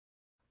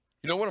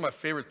You know, one of my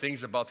favorite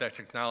things about that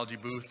technology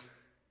booth,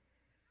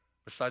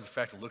 besides the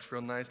fact it looks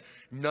real nice,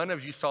 none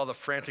of you saw the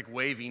frantic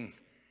waving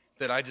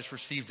that I just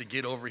received to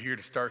get over here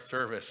to start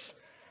service.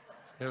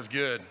 It was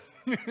good.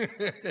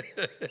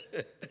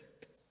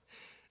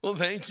 Well,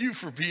 thank you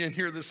for being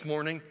here this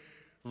morning.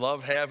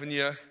 Love having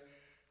you.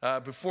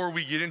 Before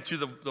we get into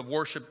the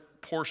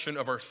worship portion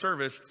of our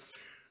service,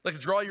 I'd like to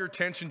draw your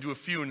attention to a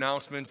few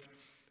announcements.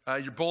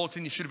 Your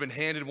bulletin, you should have been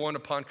handed one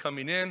upon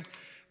coming in.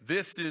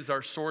 This is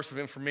our source of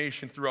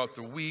information throughout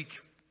the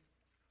week.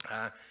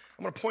 I'm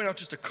going to point out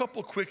just a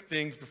couple quick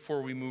things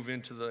before we move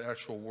into the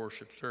actual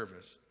worship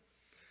service.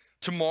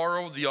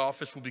 Tomorrow, the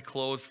office will be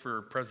closed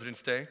for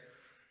President's Day.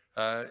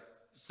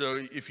 So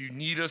if you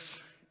need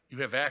us, you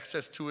have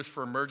access to us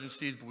for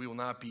emergencies, but we will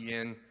not be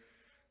in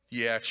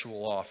the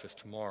actual office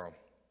tomorrow.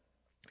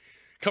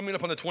 Coming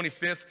up on the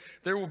 25th,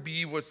 there will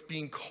be what's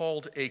being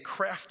called a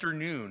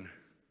crafternoon.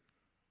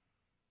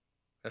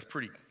 That's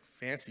pretty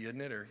fancy,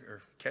 isn't it,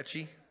 or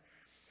catchy?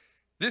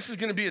 This is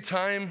going to be a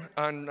time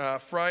on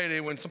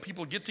Friday when some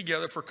people get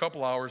together for a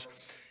couple hours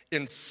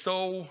and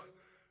sew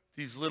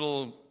these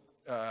little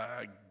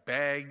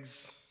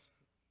bags,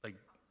 like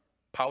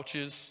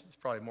pouches, it's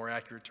probably a more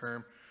accurate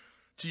term,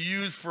 to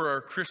use for our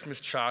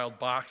Christmas child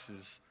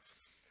boxes.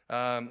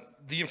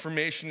 The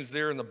information is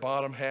there in the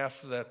bottom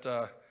half of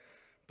that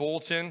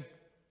bulletin.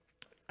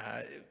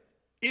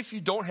 If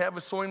you don't have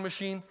a sewing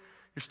machine,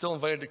 you're still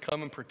invited to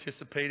come and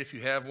participate if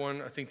you have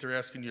one. I think they're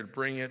asking you to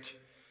bring it.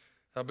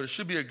 But it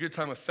should be a good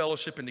time of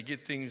fellowship and to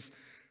get things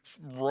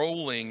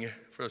rolling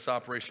for this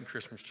Operation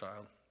Christmas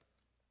Child.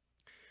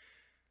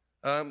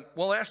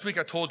 Well, last week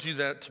I told you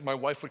that my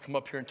wife would come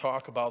up here and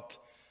talk about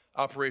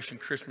Operation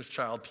Christmas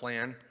Child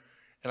plan,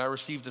 and I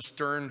received a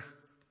stern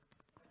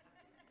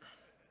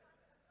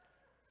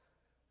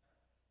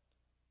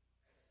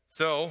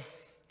So,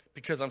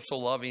 because I'm so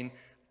loving,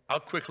 I'll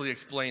quickly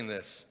explain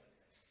this.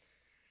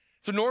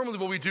 So normally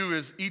what we do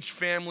is each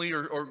family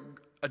or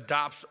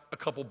adopts a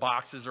couple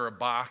boxes or a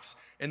box,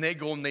 and they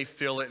go and they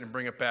fill it and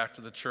bring it back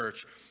to the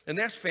church. And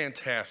that's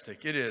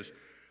fantastic, it is.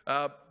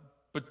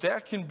 But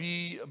that can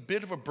be a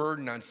bit of a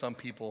burden on some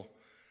people.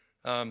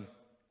 So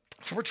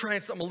we're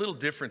trying something a little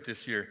different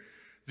this year.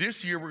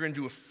 This year we're going to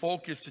do a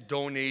focused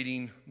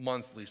donating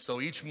monthly.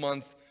 So each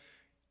month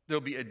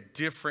there'll be a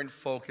different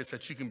focus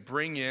that you can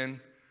bring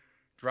in,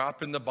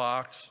 drop in the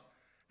box,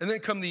 and then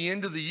come the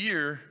end of the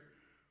year,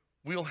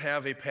 we'll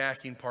have a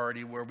packing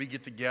party where we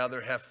get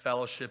together, have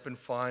fellowship and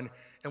fun,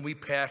 and we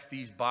pack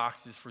these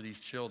boxes for these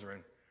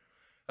children.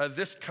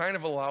 This kind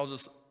of allows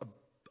us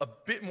a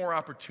bit more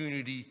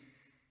opportunity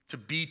to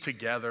be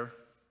together,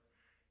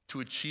 to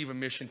achieve a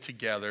mission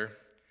together.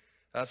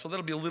 So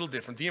that'll be a little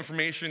different. The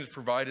information is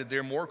provided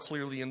there more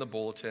clearly in the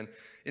bulletin.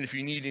 And if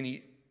you need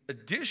any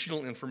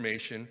additional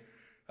information,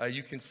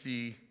 you can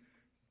see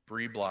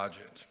Bree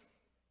Blodgett.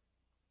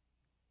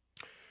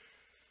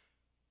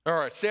 All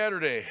right,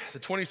 Saturday, the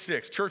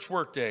 26th, church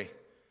work day.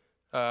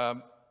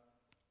 9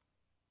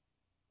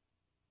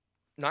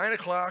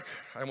 o'clock,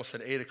 I almost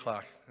said 8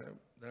 o'clock.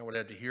 Then I would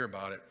have had to hear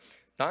about it.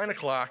 9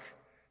 o'clock,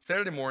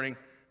 Saturday morning.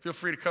 Feel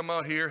free to come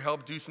out here,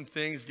 help do some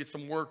things, get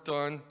some work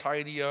done,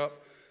 tidy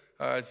up.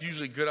 It's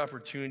usually a good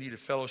opportunity to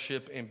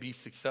fellowship and be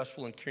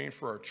successful in caring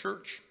for our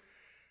church.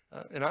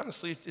 And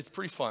honestly, it's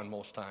pretty fun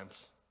most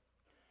times.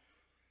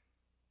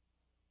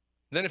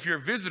 Then if you're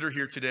a visitor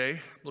here today,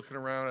 looking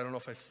around, I don't know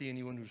if I see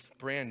anyone who's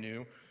brand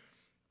new,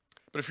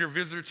 but if you're a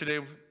visitor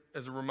today,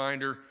 as a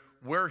reminder,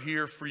 we're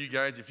here for you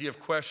guys. If you have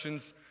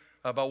questions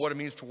about what it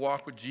means to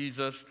walk with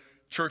Jesus,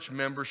 church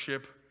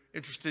membership,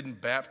 interested in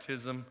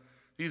baptism,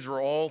 these are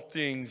all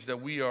things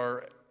that we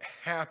are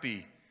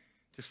happy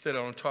to sit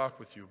down and talk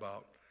with you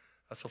about.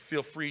 So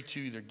feel free to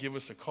either give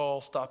us a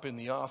call, stop in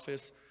the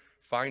office,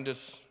 find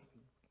us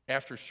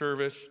after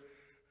service,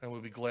 and we'll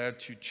be glad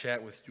to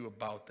chat with you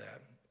about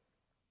that.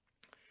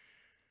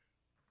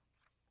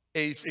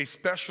 A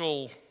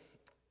special,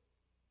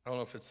 I don't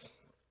know if it's,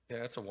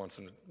 it's a once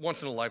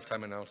in a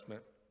lifetime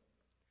announcement.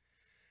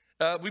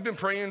 We've been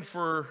praying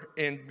for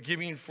and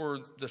giving for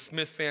the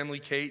Smith family,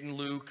 Kate and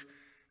Luke,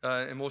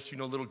 and most of you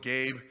know little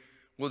Gabe.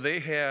 Well, they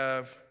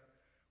have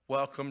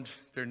welcomed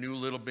their new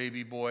little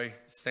baby boy,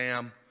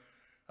 Sam,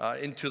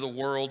 into the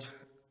world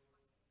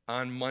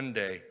on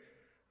Monday.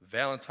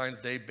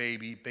 Valentine's Day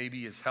baby.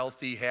 Baby is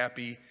healthy,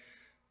 happy.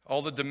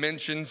 All the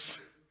dimensions,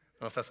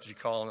 I don't know if that's what you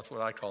call them, that's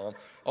what I call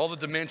them. All the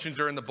dimensions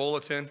are in the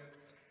bulletin.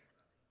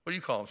 What do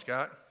you call them,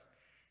 Scott?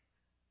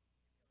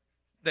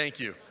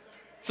 Thank you.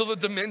 So the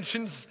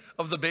dimensions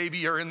of the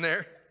baby are in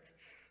there.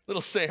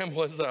 Little Sam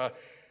was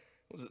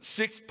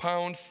 6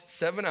 pounds,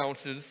 7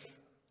 ounces,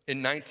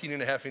 and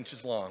 19.5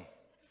 inches long.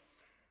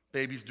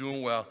 Baby's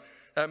doing well.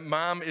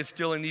 Mom is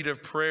still in need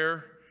of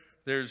prayer.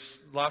 There's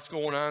lots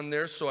going on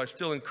there, so I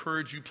still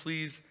encourage you,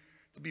 please,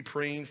 to be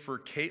praying for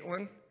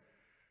Caitlin.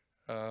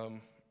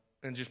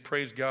 And just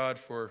praise God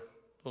for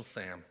little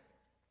Sam.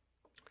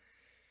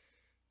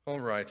 All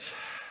right.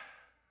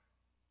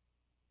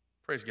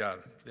 Praise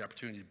God for the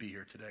opportunity to be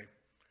here today.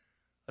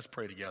 Let's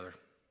pray together.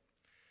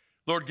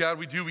 Lord God,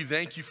 we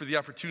thank you for the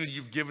opportunity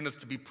you've given us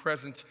to be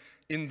present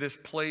in this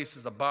place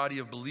as a body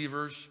of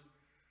believers.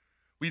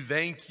 We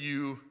thank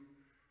you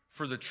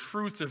for the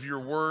truth of your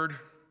word.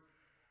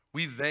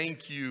 We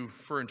thank you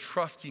for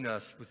entrusting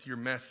us with your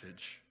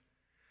message.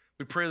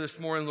 We pray this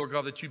morning, Lord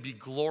God, that you be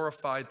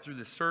glorified through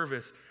the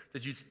service,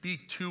 that you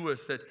speak to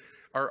us, that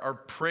our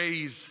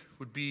praise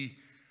would be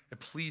a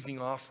pleasing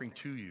offering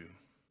to you.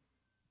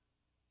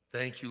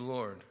 Thank you,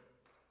 Lord.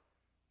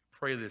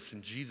 Pray this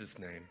in Jesus'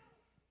 name.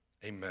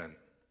 Amen.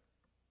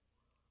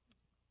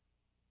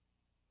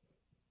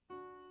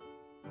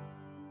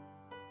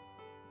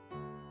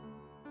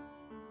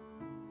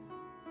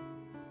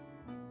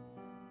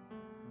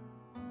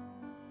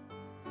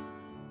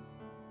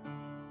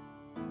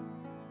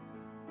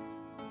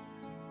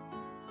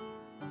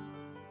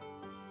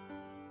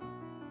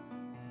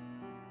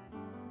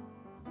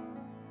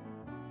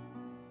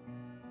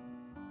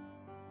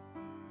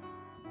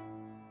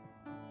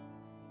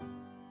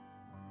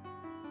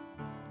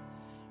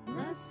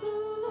 Bless the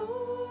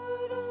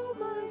Lord, oh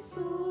my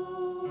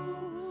soul,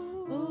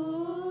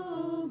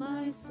 oh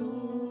my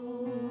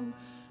soul,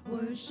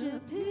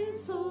 worship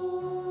his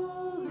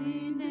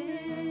holy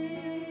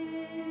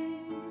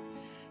name.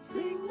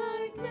 Sing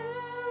like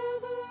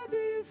never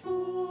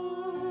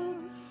before,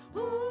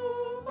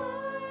 oh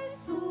my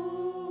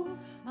soul,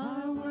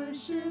 I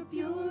worship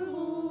your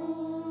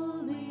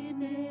holy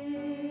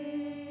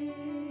name.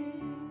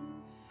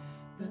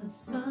 The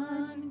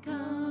sun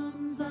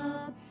comes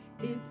up,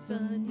 it's a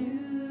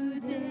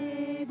new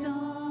day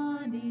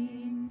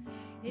dawning.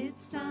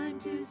 It's time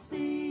to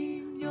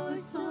sing your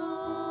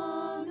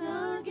song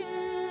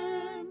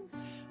again.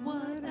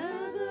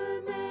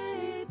 Whatever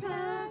may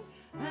pass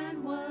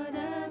and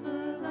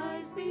whatever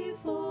lies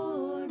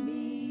before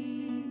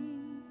me,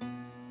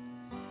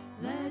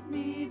 let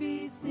me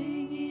be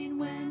singing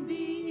when the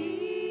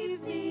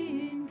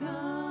evening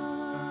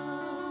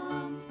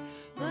comes.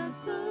 Bless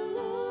the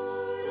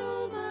Lord,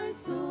 oh my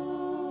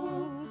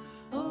soul,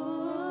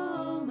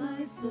 oh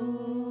my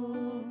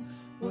soul,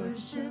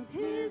 worship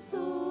his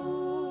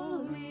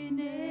holy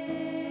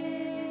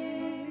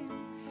name.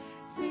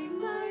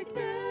 Sing like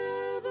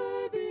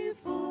never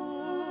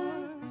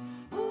before,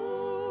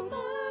 oh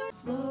my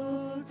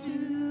slow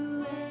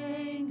to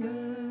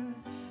anger.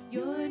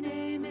 Your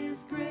name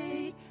is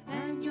great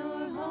and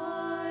your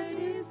heart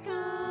is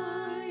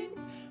kind.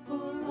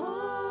 For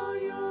all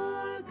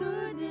your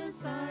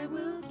goodness I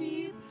will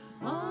keep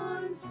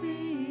on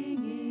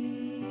singing.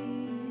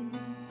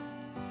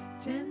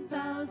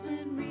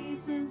 10,000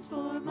 reasons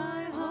for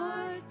my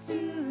heart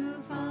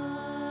to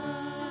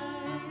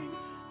find.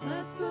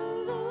 Bless the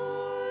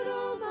Lord,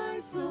 oh my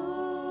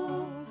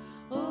soul,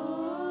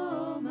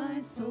 oh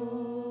my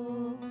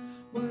soul,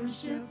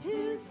 worship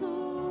his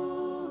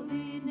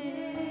holy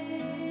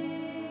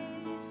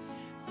name.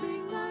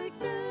 Sing like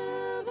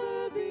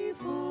never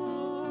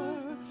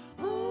before,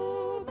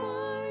 oh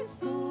my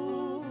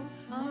soul,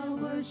 I'll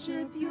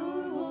worship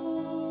your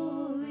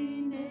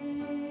holy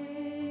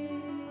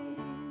name.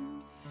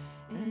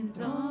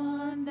 And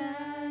on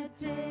that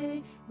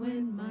day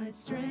when my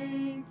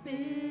strength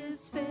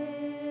is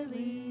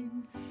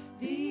failing,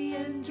 the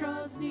end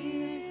draws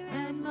near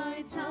and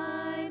my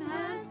time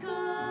has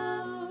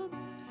come,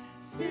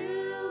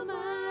 still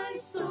my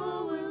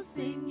soul will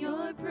sing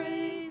your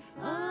praise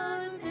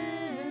unending.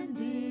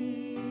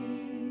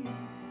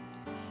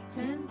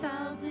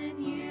 10,000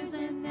 years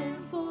and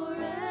then forevermore.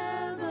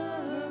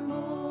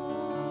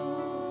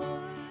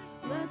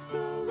 Bless the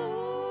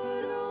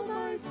Lord, oh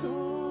my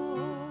soul,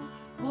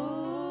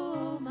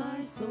 oh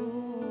my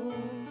soul,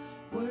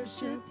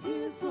 worship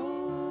his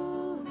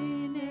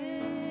holy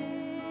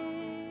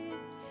name.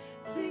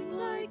 Sing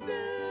like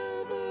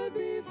never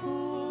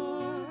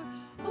before,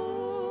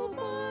 oh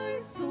my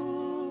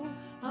soul,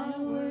 I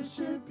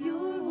worship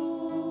your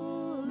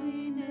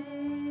holy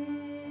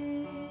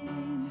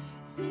name.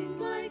 Sing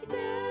like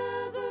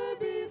never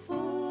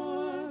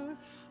before,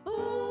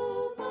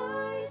 oh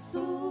my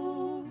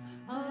soul,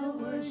 I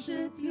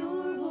worship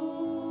your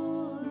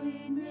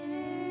holy name.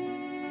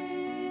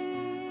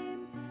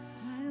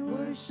 I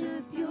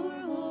worship your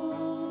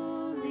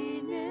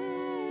holy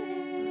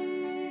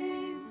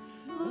name.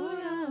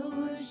 Lord, I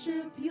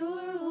worship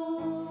your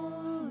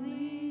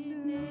holy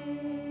name.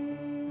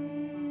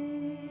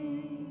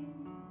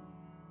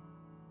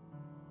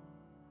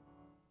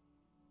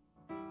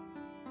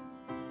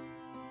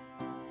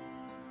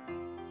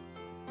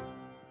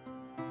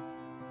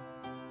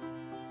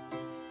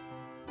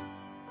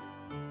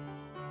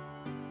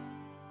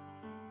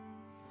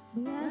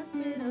 Blessed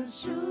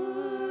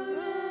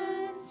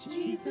assurance,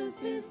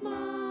 Jesus is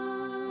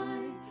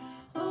mine.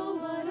 Oh,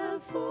 what a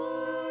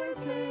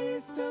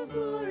foretaste of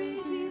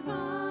glory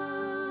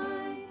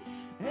divine,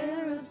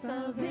 heir of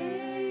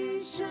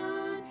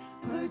salvation,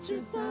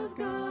 purchase of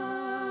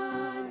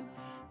God,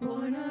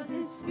 born of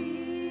his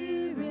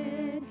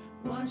Spirit,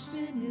 washed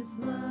in his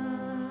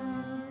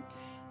blood.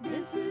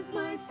 This is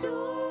my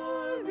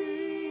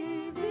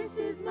story, this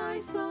is my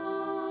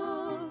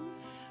song,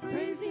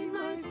 praising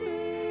my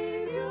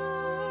Savior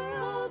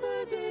all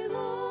the day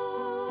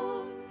long.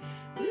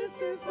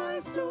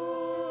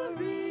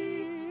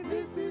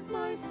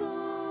 my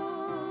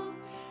song,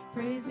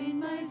 praising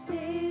my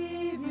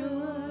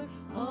Savior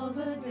all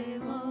the day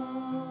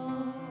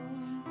long.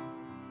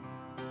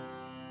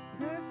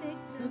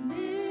 Perfect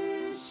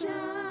submission,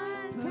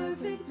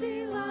 perfect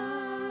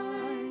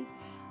delight,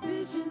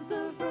 visions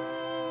of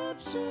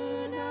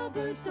rapture now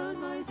burst on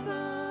my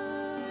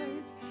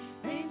sight.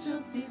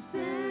 Angels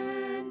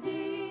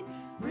descending,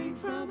 bring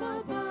from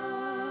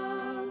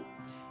above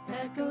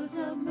echoes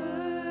of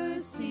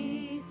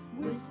mercy,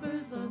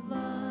 whispers of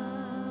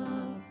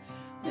love.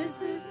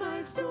 This is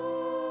my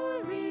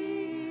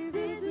story,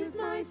 this is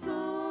my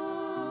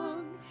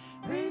song,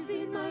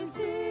 praising my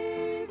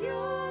Savior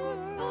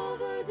all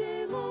the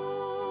day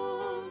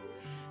long.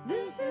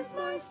 This is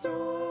my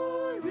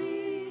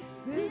story,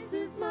 this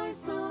is my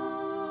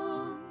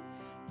song,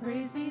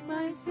 praising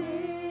my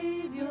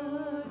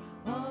Savior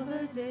all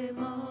the day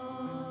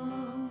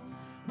long.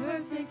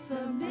 Perfect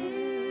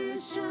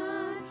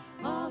submission,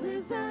 all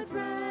is at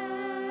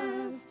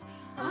rest.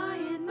 I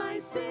in my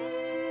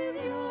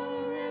Savior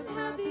am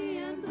happy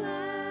and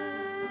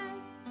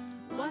blessed.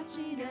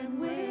 Watching and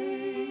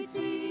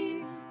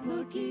waiting,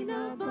 looking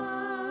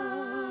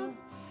above,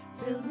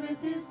 filled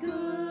with His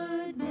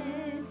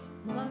goodness,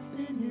 lost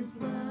in His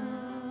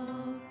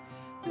love.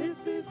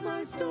 This is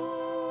my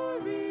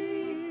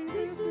story,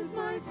 this is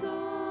my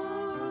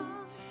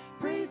song,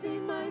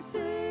 praising my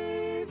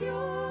Savior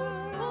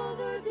all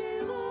the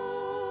day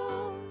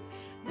long.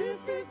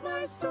 This is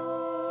my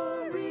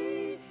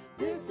story,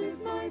 this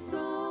is my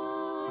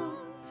song,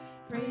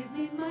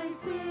 praising my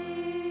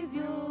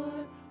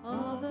Savior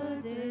all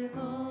the day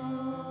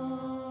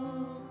long.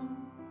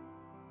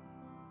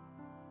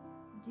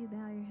 Would you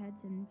bow your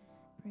heads and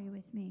pray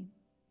with me?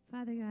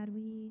 Father God,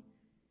 we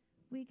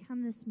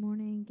come this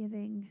morning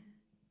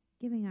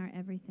giving our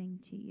everything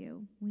to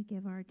you. We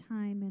give our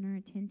time and our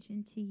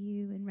attention to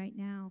you, and right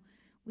now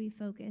we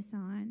focus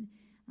on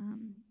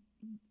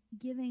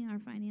giving our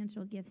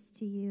financial gifts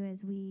to you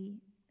as we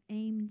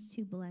aim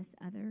to bless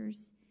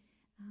others,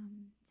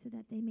 so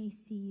that they may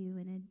see you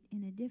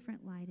in a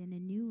different light, in a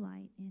new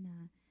light, in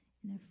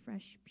a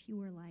fresh,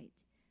 pure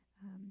light.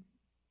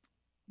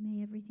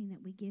 May everything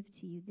that we give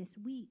to you this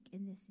week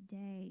and this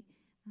day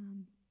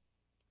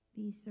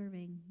be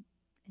serving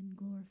and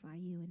glorify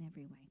you in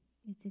every way.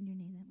 It's in your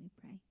name that we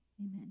pray.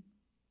 Amen.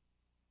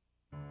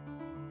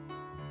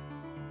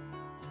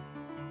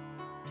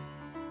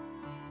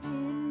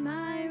 In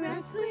my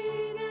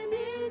wrestling and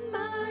in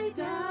my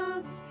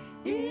doubts,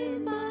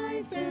 in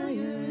my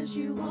failures,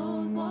 you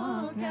won't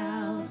walk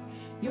out.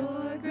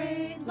 Your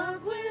great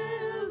love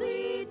will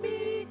lead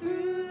me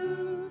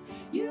through.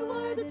 You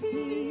are the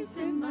peace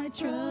in my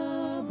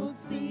troubled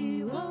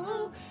sea.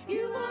 Whoa,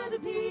 you are the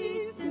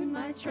peace in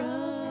my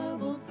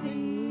troubled sea.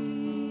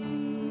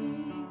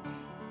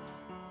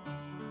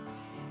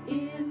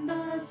 In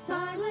the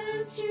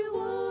silence, you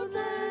won't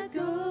let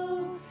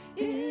go.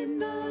 In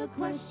the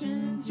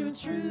questions, your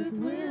truth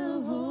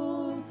will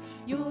hold.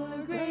 Your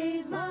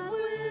great love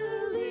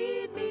will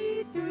lead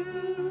me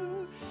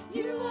through.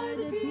 You are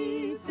the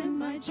peace in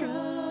my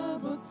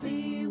troubled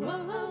sea.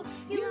 Whoa,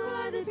 you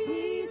are the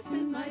peace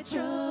in my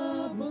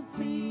troubled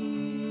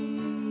sea.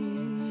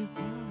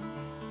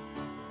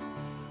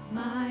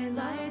 My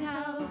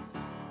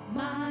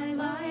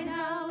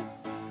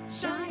lighthouse,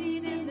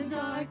 shining in the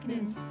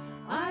darkness,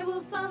 I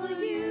will follow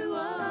you,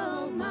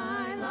 oh,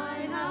 my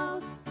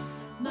lighthouse,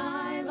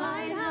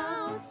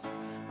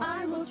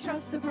 I will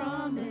trust the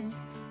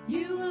promise,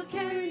 you will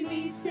carry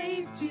me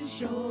safe to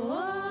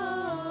shore,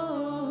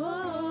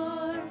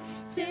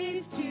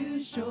 safe to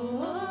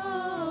shore,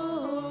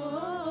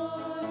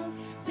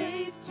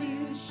 safe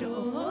to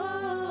shore,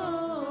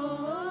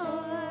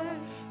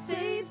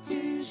 safe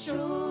to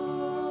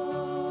shore.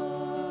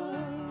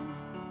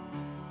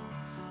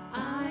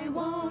 I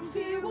won't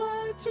fear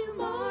what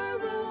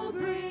tomorrow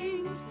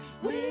brings.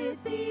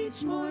 With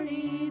each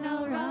morning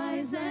I'll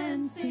rise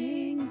and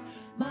sing.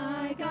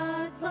 My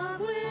God's love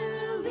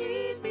will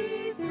lead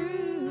me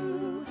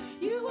through.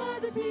 You are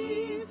the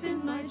peace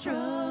in my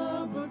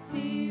troubled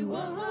sea.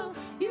 Whoa,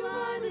 you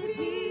are the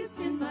peace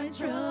in my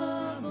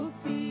troubled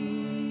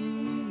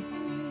sea.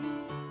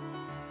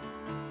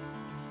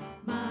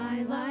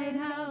 My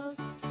lighthouse,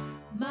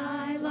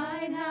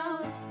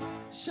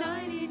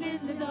 shining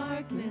in the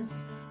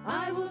darkness,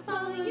 I will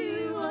follow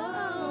you,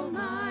 oh,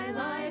 my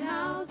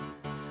lighthouse,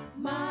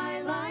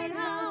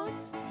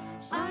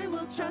 I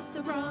will trust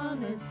the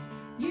promise,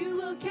 you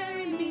will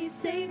carry me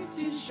safe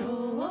to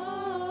shore,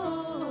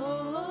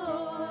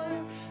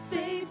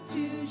 safe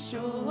to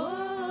shore,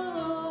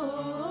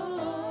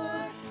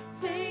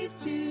 safe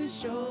to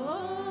shore,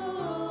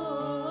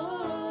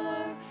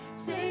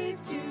 safe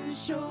to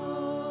shore.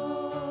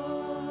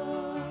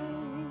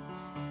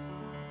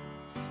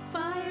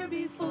 Fire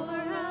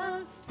before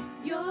us,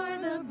 you're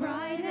the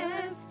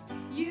brightest,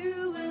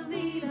 you will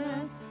lead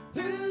us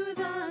through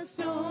the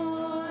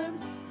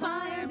storms.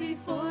 Fire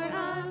before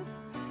us,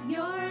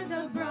 you're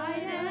the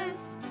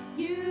brightest,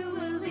 you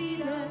will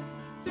lead us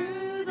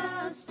through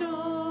the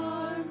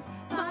storms.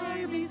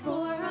 Fire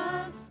before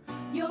us,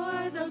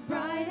 you're the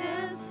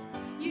brightest,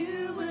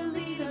 you will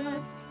lead us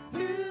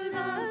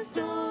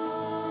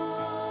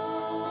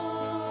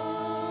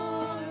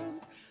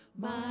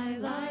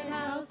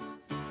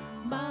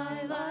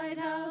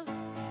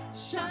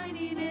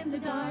in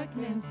the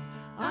darkness.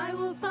 I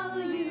will follow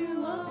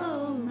you,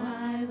 oh,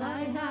 my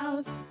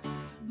lighthouse,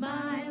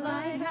 my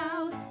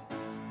lighthouse.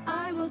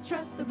 I will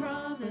trust the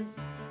promise.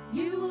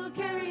 You will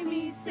carry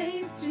me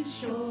safe to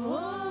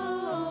shore,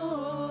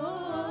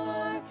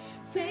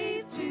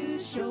 safe to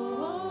shore,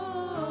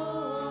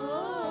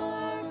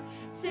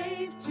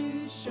 safe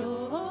to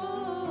shore,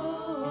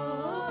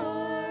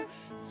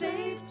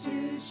 safe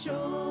to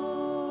shore.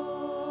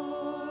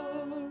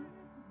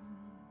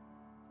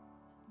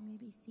 You may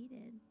be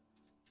seated.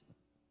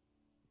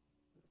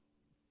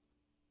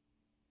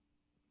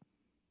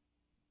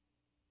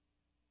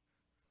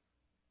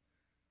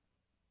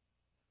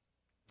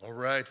 All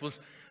right, well,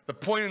 the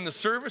point in the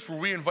service where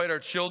we invite our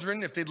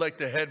children, if they'd like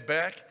to head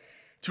back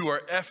to our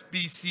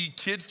FBC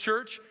Kids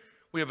Church.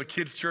 We have a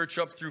kids church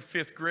up through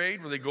 5th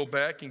grade where they go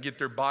back and get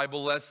their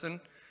Bible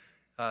lesson,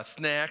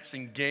 snacks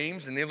and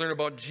games, and they learn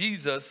about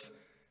Jesus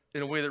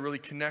in a way that really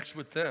connects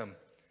with them.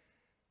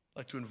 I'd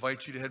like to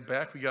invite you to head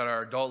back. We got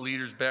our adult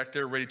leaders back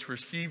there ready to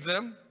receive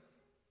them.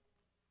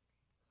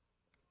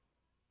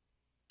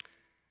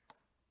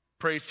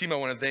 Praise team, I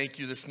want to thank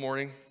you this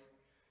morning.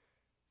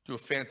 Do a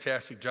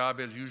fantastic job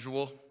as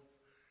usual.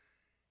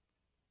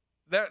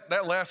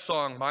 That last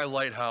song, My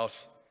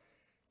Lighthouse,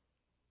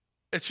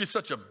 it's just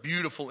such a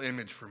beautiful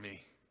image for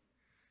me.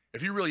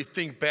 If you really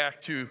think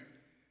back to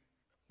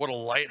what a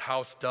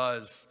lighthouse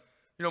does,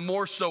 you know,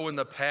 more so in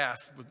the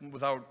past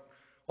without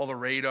all the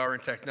radar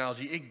and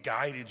technology, it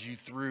guided you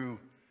through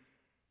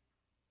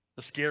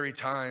the scary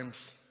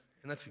times.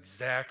 And that's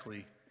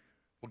exactly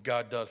what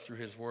God does through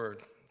his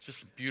word. It's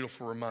just a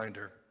beautiful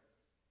reminder.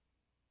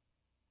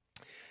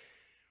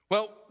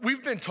 Well,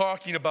 we've been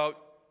talking about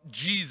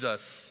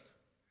Jesus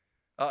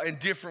in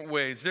different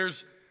ways.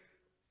 There's,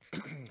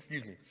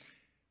 excuse me,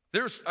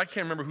 I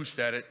can't remember who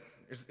said it.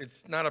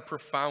 It's not a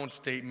profound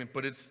statement,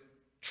 but it's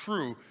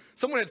true.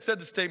 Someone had said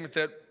the statement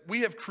that we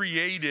have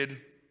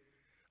created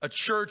a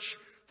church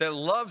that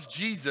loves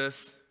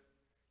Jesus,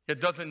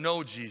 yet doesn't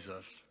know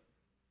Jesus.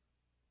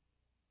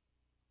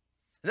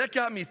 And that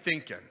got me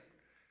thinking.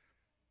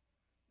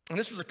 And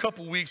this was a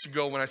couple weeks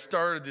ago when I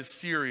started this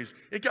series.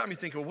 It got me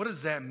thinking, what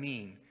does that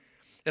mean?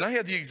 And I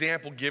had the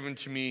example given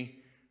to me.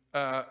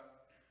 How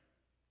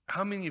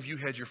many of you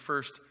had your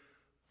first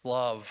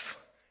love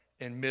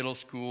in middle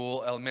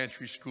school,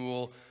 elementary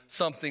school,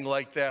 something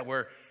like that,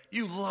 where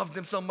you loved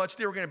them so much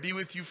they were going to be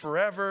with you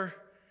forever?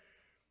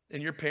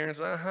 And your parents,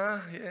 no.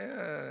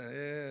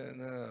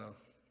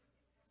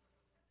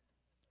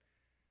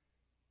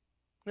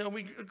 You know,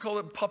 we call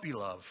it puppy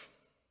love.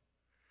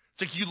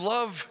 It's like you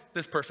love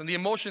this person. The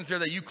emotions there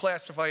that you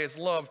classify as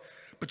love,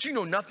 but you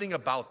know nothing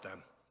about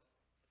them.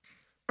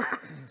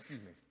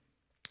 Excuse me.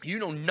 You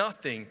know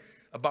nothing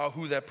about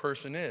who that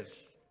person is. So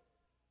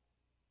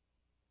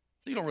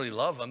you don't really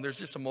love them. There's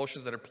just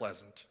emotions that are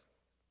pleasant.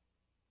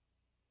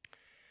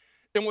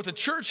 And what the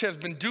church has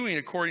been doing,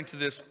 according to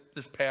this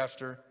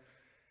pastor,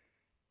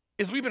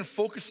 is we've been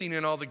focusing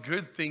on all the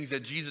good things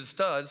that Jesus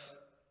does,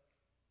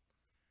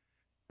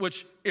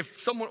 which if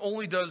someone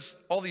only does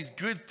all these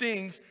good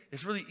things,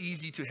 it's really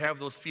easy to have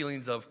those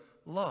feelings of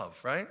love,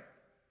 right?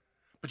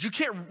 But you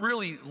can't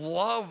really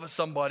love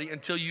somebody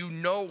until you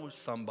know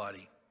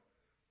somebody.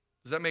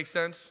 Does that make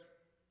sense?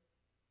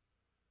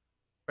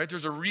 Right?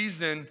 There's a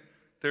reason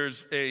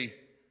there's a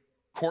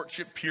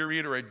courtship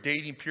period or a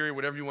dating period,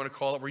 whatever you want to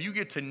call it, where you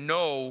get to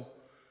know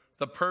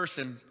the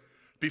person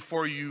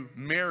before you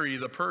marry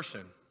the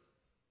person.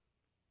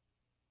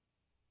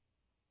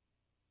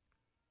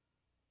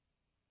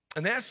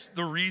 And that's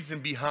the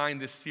reason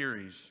behind this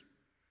series,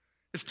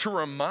 is to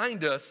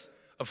remind us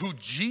of who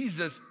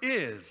Jesus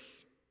is.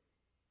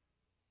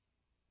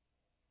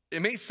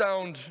 It may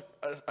sound,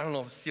 I don't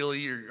know,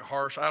 silly or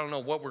harsh. I don't know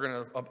what we're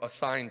going to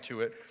assign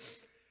to it.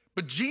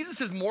 But Jesus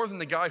is more than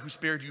the guy who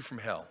spared you from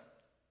hell.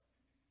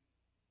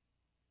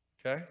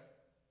 Okay?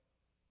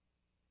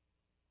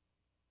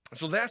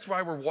 So that's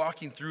why we're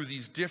walking through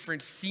these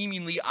different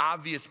seemingly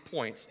obvious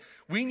points.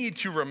 We need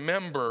to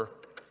remember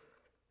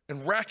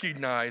and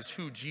recognize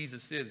who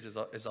Jesus is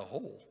as a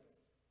whole.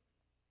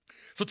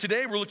 So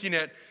today we're looking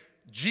at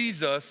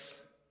Jesus,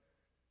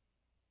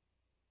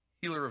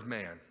 healer of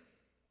man.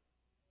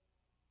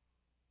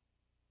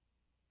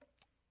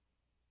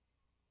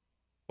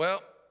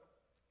 Well,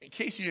 in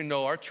case you didn't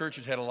know, our church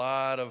has had a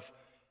lot of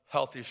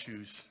health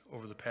issues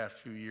over the past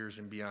few years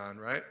and beyond,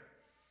 right?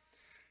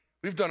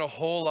 We've done a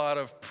whole lot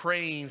of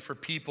praying for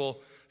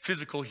people,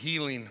 physical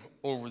healing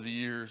over the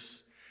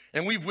years.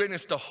 And we've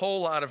witnessed a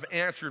whole lot of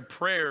answered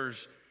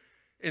prayers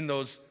in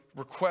those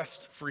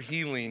requests for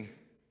healing.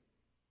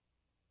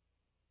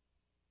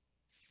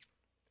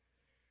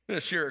 I'm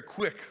going to share a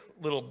quick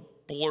little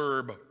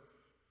blurb.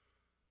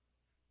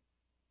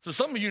 So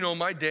some of you know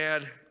my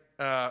dad,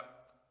 I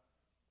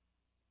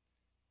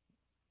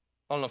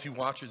don't know if he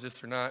watches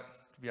this or not,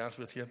 to be honest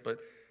with you, but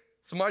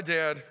so my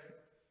dad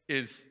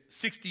is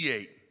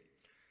 68.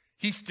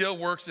 He still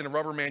works in a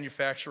rubber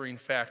manufacturing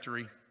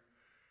factory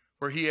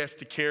where he has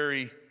to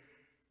carry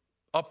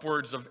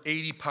upwards of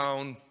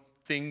 80-pound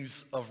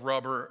things of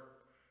rubber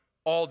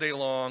all day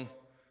long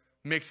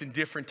mixing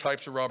different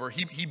types of rubber.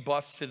 He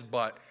busts his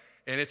butt,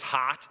 and it's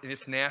hot, and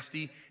it's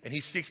nasty, and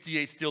he's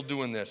 68 still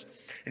doing this.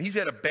 And he's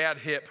had a bad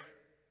hip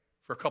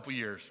for a couple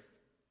years.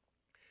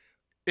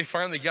 It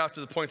finally got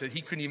to the point that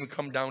he couldn't even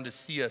come down to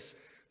see us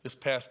this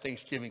past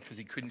Thanksgiving because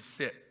he couldn't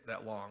sit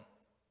that long.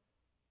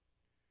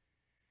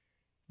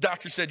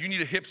 Doctor said, you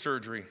need a hip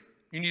surgery.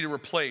 You need it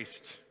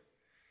replaced.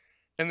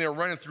 And they're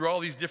running through all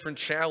these different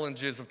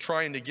challenges of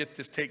trying to get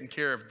this taken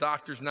care of.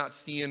 Doctor's not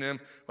seeing him.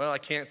 Well, I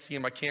can't see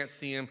him. I can't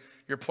see him.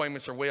 Your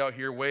appointments are way out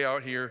here, way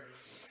out here.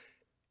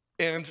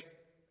 And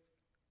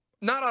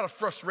not out of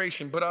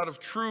frustration, but out of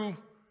true,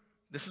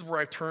 this is where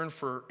I turn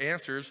for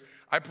answers.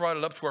 I brought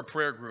it up to our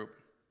prayer group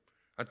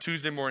on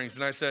Tuesday mornings.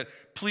 And I said,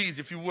 please,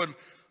 if you would,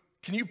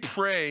 can you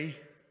pray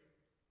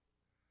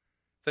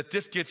that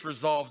this gets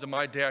resolved and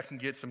my dad can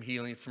get some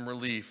healing, some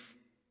relief?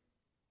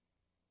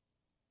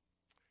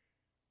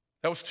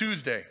 That was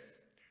Tuesday.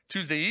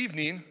 Tuesday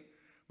evening,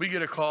 we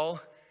get a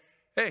call.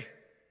 Hey,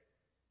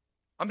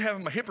 I'm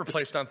having my hip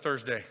replaced on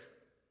Thursday.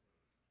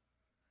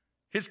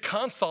 His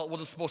consult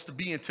wasn't supposed to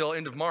be until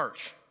end of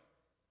March.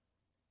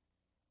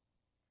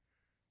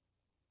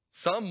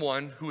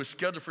 Someone who was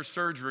scheduled for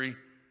surgery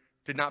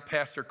did not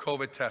pass their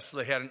COVID test, so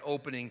they had an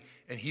opening,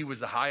 and he was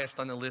the highest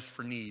on the list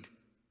for need.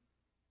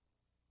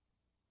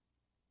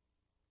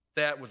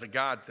 That was a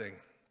God thing.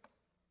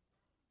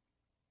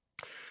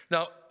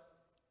 Now,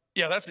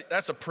 yeah,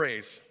 that's a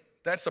praise.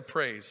 That's a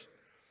praise.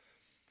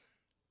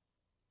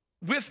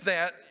 With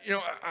that, you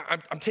know,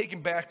 I'm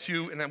taken back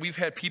to, and we've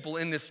had people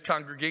in this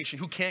congregation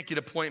who can't get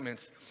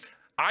appointments.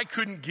 I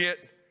couldn't get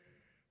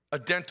a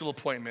dental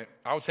appointment.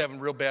 I was having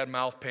real bad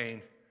mouth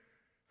pain.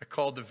 I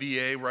called the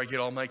VA where I get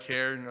all my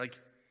care, and like,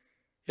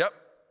 yep,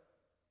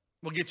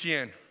 we'll get you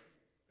in.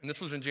 And this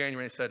was in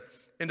January. They said,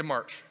 into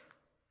March.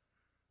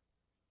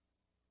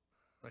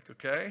 Like,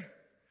 okay,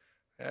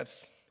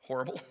 that's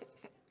horrible.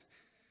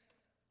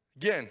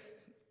 Again,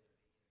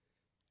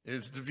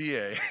 it's the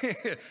VA.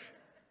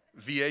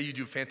 VA, you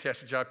do a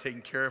fantastic job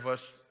taking care of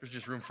us. There's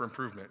just room for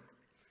improvement.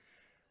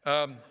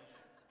 And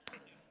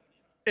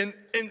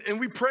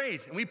we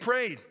prayed, and we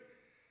prayed.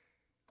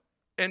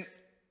 And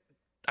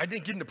I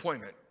didn't get an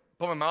appointment,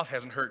 but my mouth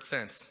hasn't hurt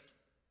since.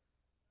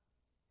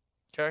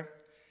 Okay?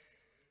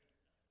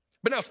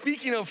 But now,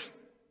 speaking of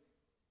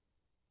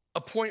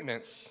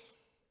appointments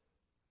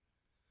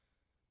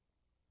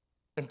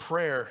and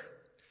prayer,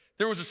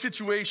 there was a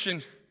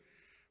situation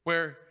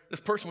where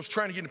this person was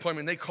trying to get an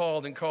appointment, and they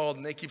called,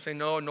 and they keep saying,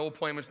 no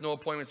appointments,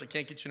 I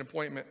can't get you an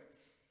appointment.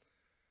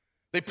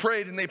 They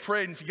prayed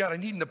and said, God, I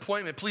need an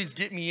appointment, please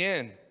get me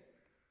in. And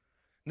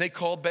they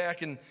called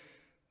back, and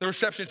the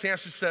receptionist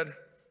answered, said,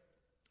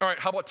 all right,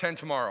 how about 10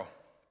 tomorrow?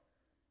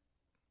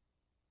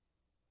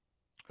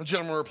 The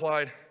gentleman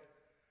replied,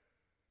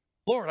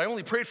 Lord, I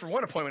only prayed for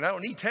one appointment, I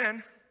don't need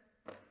 10.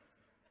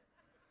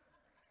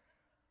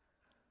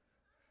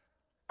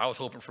 I was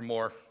hoping for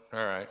more,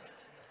 all right.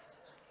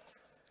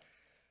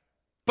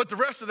 But the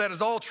rest of that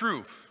is all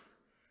true.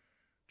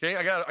 Okay,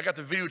 I got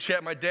the video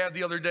chat my dad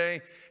the other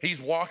day. He's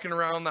walking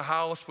around the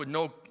house with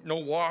no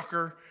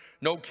walker,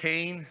 no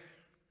cane.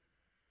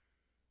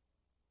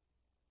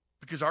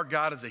 Because our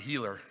God is a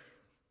healer.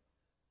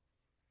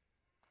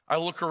 I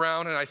look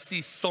around and I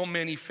see so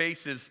many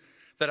faces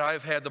that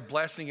I've had the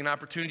blessing and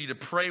opportunity to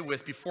pray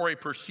with before a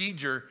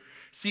procedure,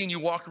 seeing you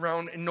walk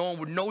around and no one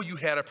would know you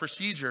had a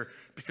procedure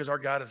because our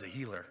God is a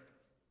healer.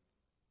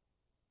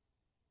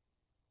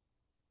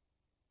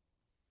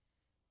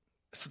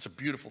 It's such a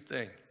beautiful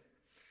thing.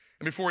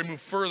 And before we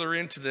move further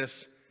into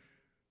this,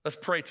 let's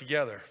pray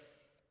together.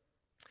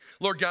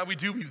 Lord God, we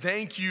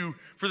thank you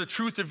for the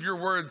truth of your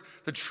word,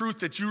 the truth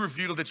that you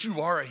reveal, that you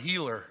are a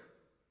healer,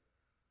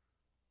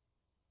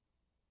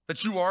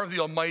 that you are the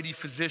almighty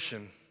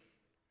physician.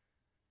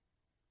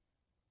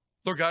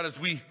 Lord God, as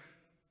we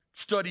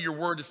study your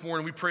word this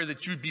morning, we pray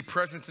that you'd be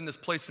present in this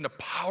place in a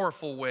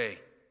powerful way.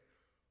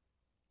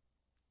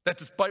 That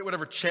despite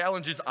whatever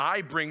challenges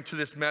I bring to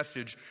this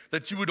message,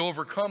 that you would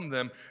overcome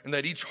them and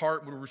that each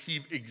heart would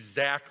receive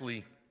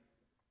exactly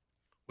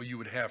what you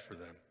would have for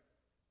them.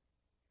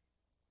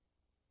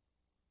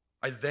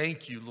 I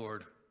thank you,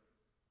 Lord,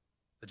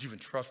 that you've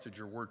entrusted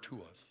your word to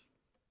us.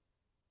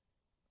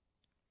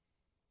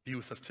 Be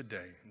with us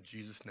today. In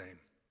Jesus' name,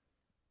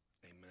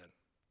 amen.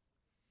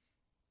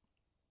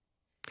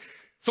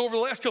 So over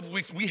the last couple of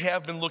weeks, we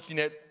have been looking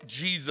at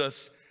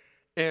Jesus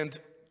and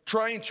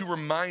trying to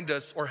remind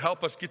us or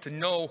help us get to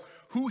know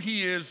who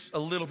he is a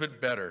little bit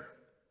better.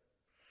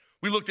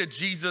 We looked at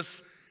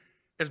Jesus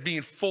as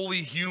being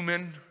fully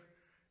human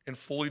and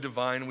fully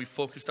divine, and we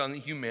focused on the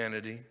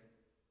humanity.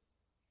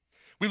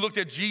 We looked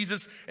at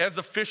Jesus as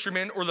the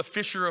fisherman or the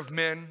fisher of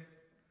men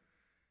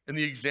and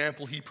the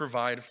example he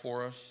provided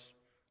for us,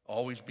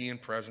 always being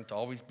present,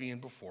 always being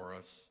before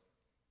us.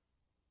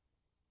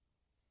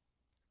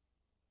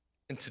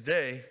 And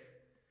today,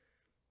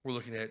 we're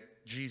looking at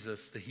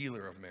Jesus, the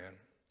healer of man.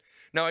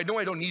 Now, I know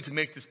I don't need to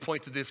make this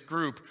point to this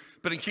group,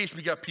 but in case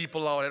we got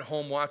people out at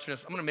home watching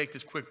us, I'm going to make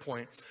this quick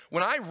point.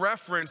 When I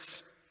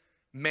reference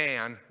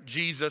man,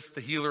 Jesus, the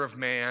healer of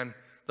man,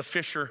 the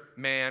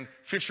fisherman,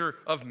 fisher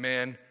of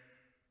men,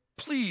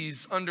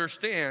 please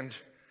understand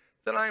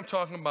that I am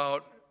talking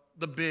about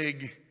the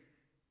big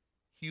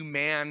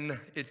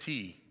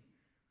humanity,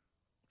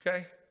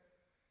 okay?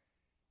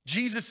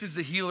 Jesus is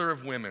the healer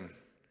of women.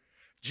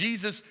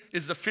 Jesus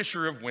is the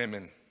fisher of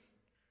women.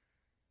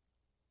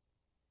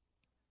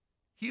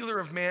 Healer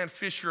of man,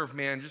 fisher of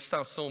man, just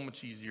sounds so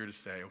much easier to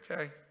say,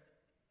 okay?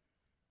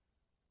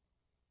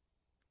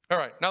 All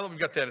right, now that we've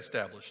got that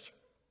established.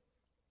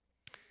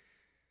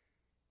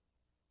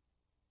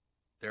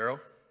 Darrow?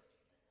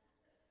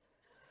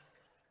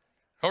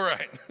 All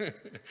right.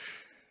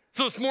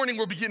 So this morning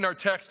we'll be getting our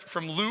text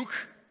from Luke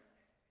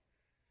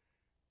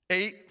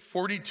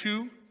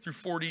 8:42 through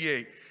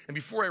 48. And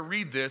before I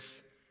read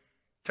this,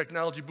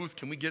 technology booth,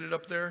 can we get it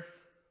up there?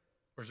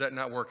 Or is that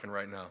not working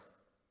right now?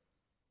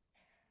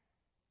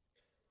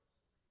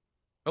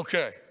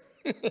 Okay.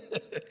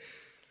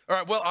 All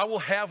right, well, I will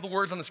have the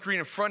words on the screen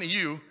in front of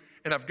you,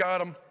 and I've got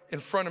them in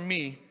front of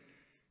me.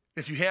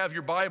 If you have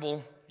your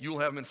Bible, you will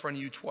have them in front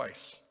of you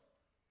twice.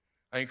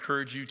 I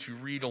encourage you to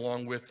read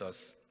along with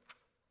us.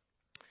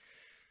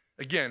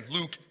 Again,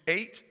 Luke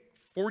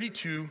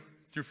 8:42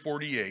 through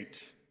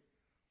 48.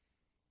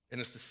 And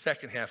it's the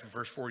second half of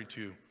verse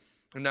 42.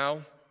 And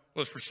now,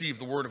 let's receive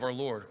the word of our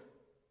Lord.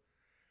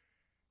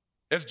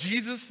 As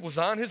Jesus was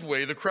on his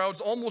way, the crowds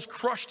almost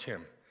crushed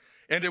him.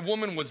 And a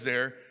woman was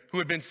there who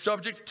had been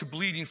subject to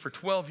bleeding for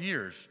 12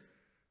 years,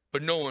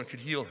 but no one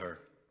could heal her.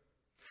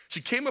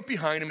 She came up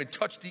behind him and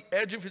touched the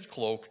edge of his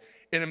cloak,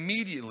 and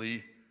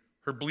immediately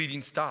her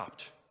bleeding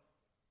stopped.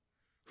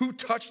 "Who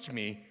touched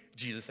me?"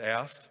 Jesus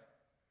asked.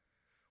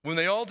 When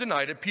they all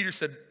denied it, Peter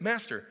said,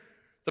 "Master,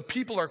 the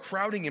people are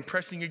crowding and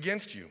pressing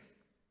against you."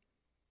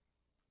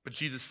 But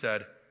Jesus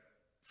said,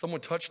 "Someone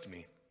touched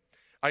me.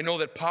 I know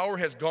that power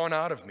has gone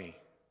out of me."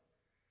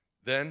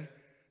 Then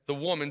the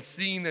woman,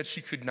 seeing that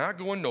she could not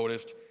go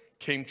unnoticed,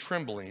 came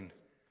trembling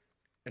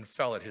and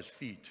fell at his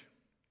feet.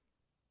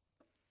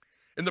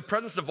 In the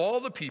presence of all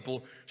the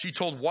people, she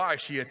told why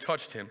she had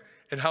touched him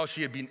and how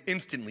she had been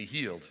instantly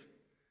healed.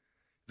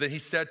 Then he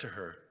said to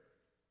her,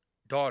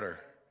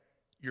 "Daughter,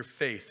 your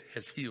faith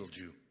has healed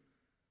you.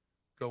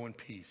 Go in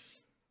peace."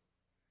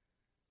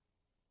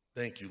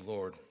 Thank you,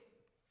 Lord,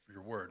 for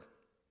your word.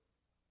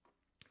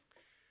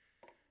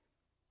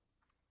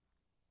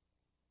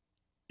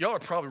 Y'all are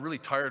probably really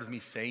tired of me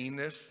saying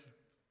this,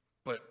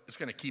 but it's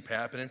going to keep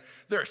happening.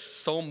 There's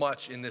so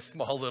much in this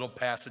small little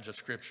passage of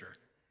Scripture.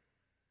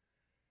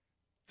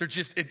 It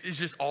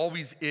just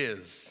always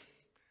is.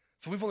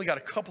 So we've only got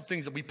a couple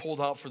things that we pulled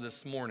out for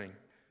this morning.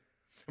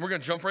 And we're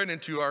going to jump right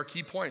into our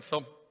key points.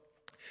 So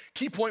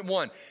key point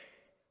 1,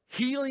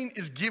 healing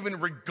is given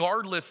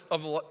regardless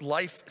of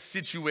life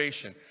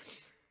situation.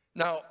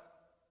 Now,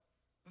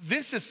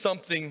 this is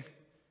something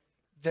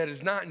that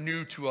is not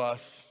new to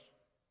us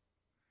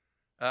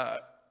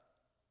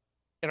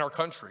in our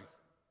country.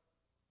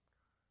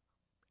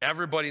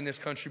 Everybody in this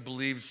country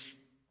believes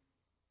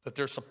that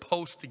they're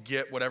supposed to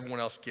get what everyone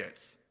else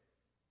gets,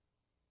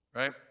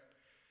 right?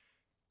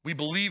 We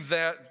believe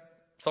that.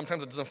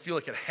 Sometimes it doesn't feel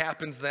like it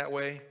happens that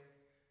way,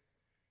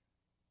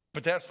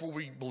 but that's what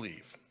we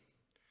believe.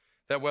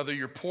 That whether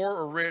you're poor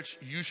or rich,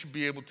 you should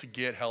be able to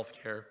get health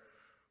care.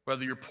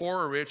 Whether you're poor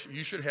or rich,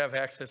 you should have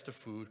access to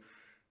food,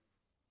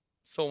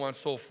 so on and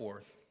so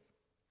forth.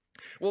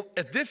 Well,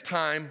 at this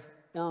time,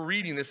 we're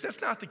reading this, that's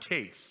not the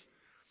case.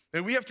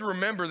 And we have to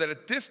remember that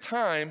at this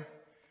time,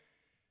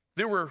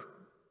 there were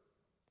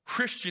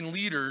Christian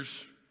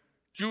leaders,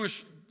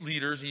 Jewish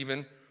leaders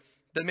even,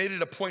 that made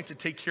it a point to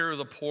take care of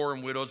the poor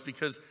and widows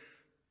because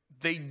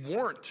they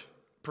weren't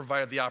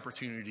provided the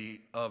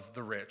opportunity of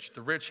the rich.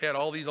 The rich had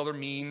all these other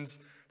means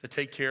to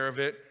take care of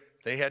it.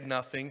 They had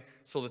nothing,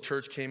 so the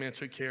church came in and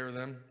took care of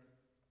them.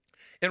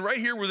 And right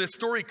here where this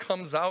story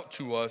comes out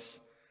to us,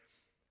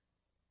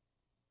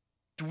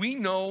 do we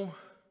know,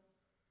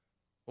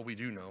 well, we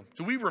do know,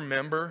 do we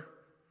remember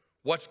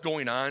what's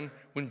going on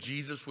when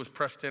Jesus was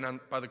pressed in on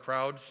by the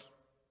crowds?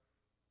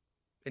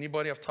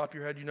 Anybody off the top of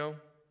your head you know?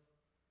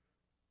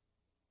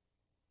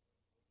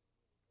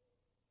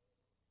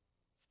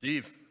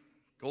 Steve,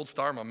 gold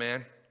star, my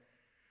man.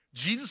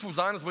 Jesus was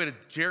on his way to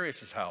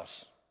Jairus'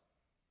 house,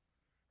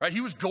 right?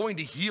 He was going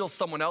to heal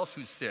someone else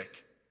who's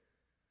sick.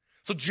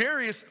 So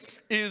Jairus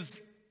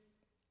is,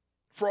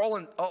 for all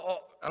I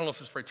don't know if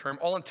this is the right term,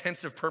 all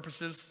intensive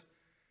purposes.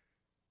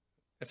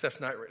 If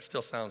that's not right, it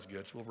still sounds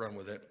good, so we'll run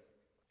with it.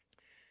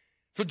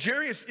 So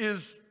Jairus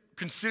is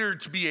considered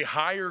to be a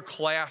higher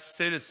class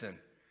citizen.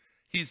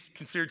 He's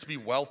considered to be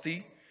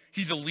wealthy.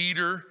 He's a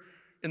leader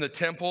in the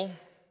temple.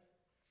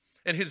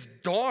 And his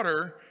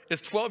daughter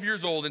is 12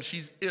 years old and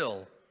she's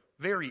ill,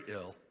 very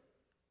ill.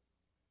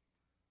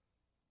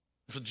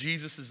 So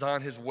Jesus is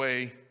on his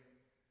way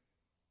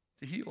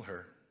to heal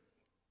her.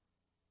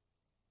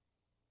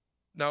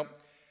 Now,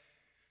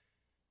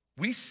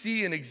 we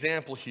see an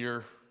example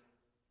here,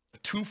 a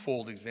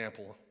twofold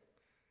example,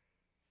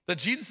 that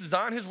Jesus is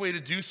on his way to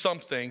do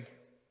something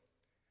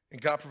and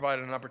God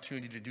provided an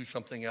opportunity to do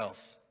something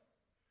else.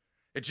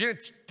 It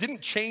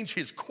didn't change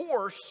his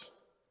course,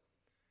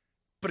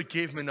 but it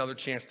gave him another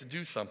chance to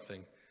do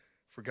something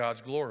for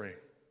God's glory.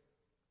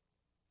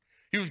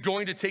 He was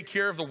going to take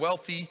care of the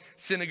wealthy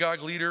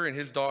synagogue leader and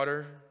his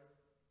daughter.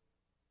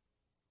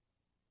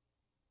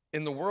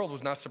 And the world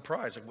was not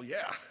surprised. Like, well,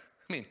 yeah,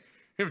 I mean,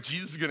 if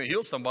Jesus is going to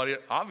heal somebody,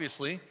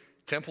 obviously,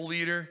 temple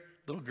leader,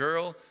 little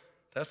girl,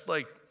 that's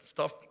like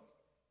stuff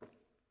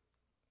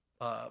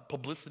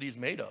publicity is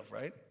made of,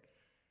 right?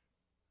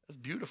 That's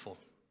beautiful.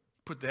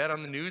 Put that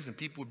on the news and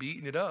people would be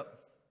eating it up.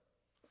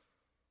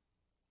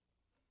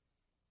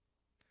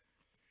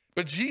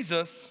 But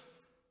Jesus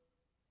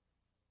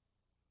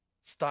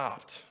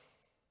stopped.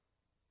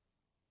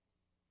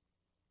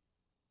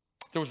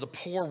 There was a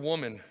poor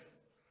woman.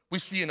 We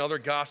see in other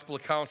gospel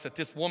accounts that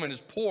this woman is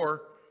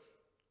poor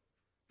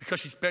because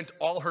she spent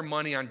all her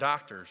money on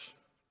doctors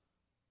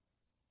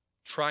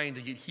trying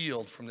to get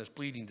healed from this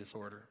bleeding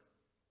disorder.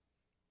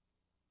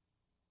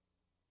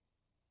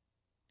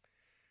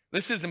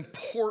 This is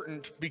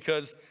important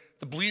because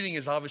the bleeding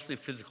is obviously a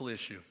physical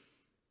issue,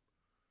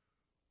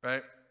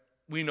 right?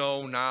 We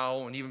know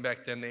now, and even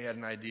back then they had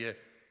an idea,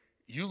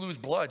 you lose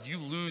blood, you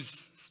lose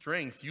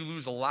strength, you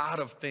lose a lot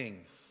of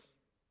things.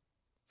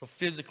 So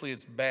physically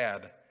it's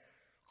bad.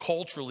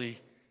 Culturally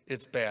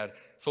it's bad.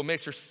 So it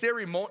makes her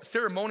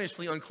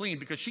ceremoniously unclean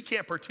because she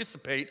can't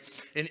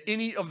participate in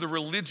any of the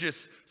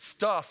religious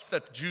stuff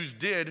that the Jews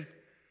did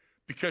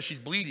because she's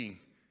bleeding.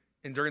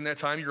 And during that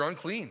time you're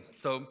unclean.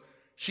 So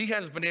she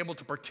hasn't been able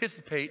to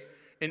participate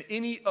in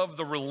any of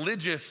the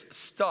religious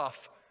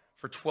stuff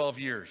for 12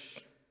 years.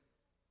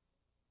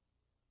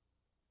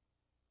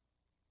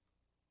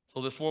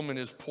 So this woman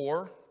is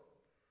poor.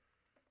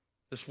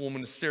 This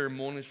woman is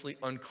ceremoniously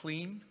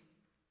unclean.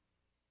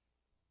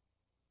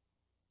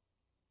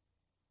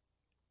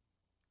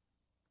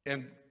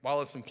 And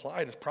while it's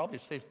implied, it's probably a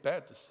safe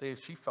bet to say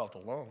she felt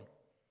alone.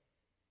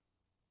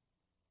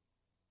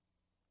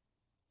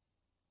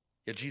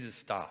 Yet Jesus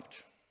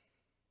stopped.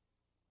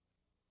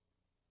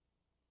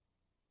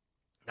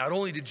 Not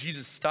only did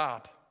Jesus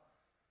stop,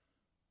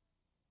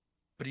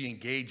 but he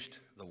engaged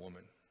the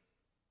woman.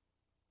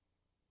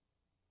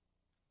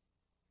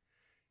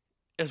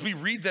 As we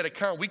read that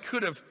account, we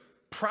could have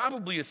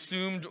probably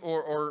assumed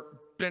or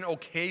been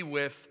okay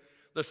with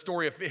the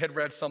story if it had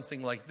read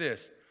something like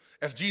this.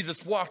 As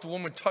Jesus walked, the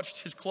woman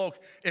touched his cloak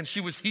and she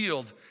was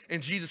healed.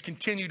 And Jesus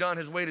continued on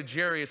his way to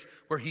Jairus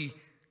where he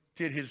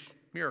did his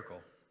miracle.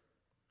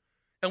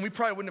 And we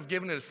probably wouldn't have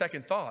given it a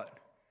second thought.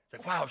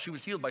 Like, wow, she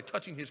was healed by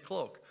touching his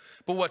cloak.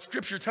 But what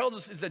Scripture tells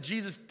us is that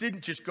Jesus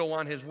didn't just go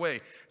on his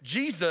way.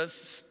 Jesus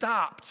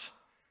stopped,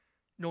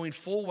 knowing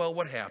full well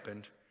what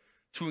happened,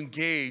 to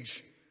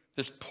engage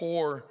this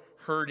poor,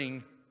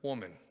 hurting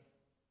woman.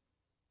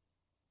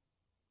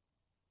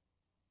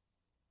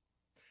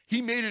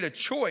 He made it a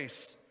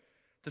choice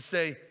to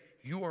say,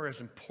 you are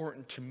as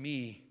important to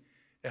me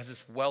as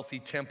this wealthy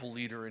temple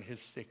leader and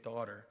his sick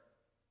daughter.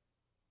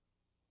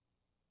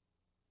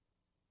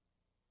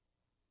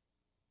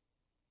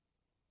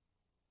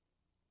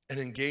 And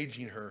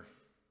engaging her,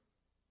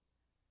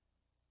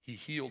 he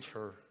healed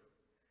her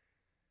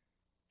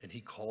and he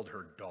called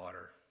her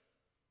daughter.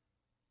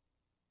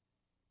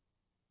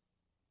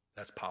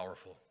 That's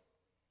powerful.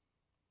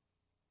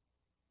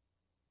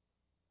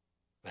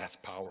 That's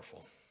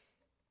powerful.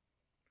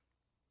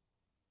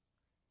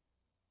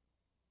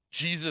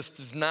 Jesus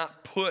does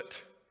not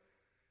put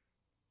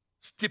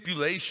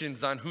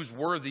stipulations on who's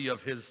worthy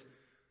of his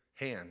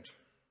hand.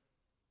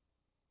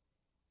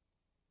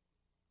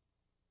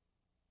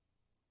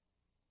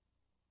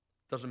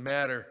 Doesn't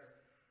matter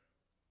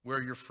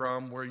where you're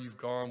from, where you've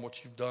gone,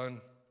 what you've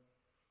done.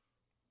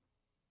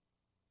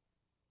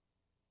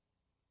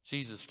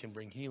 Jesus can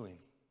bring healing.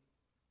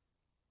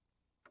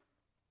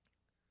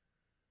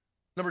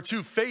 Number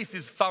two, faith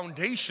is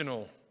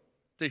foundational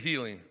to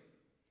healing.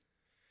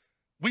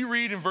 We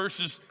read in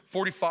verses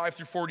 45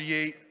 through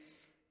 48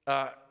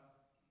 that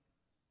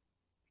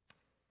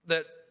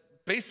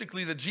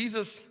basically that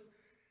Jesus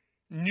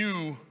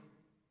knew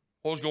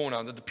what was going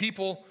on, that the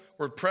people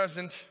were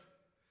present,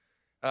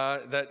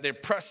 that they're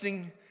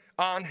pressing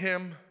on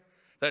him,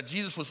 that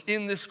Jesus was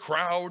in this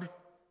crowd,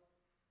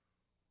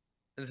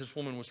 and this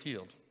woman was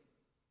healed.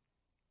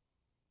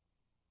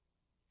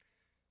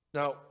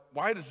 Now,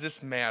 why does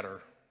this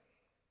matter?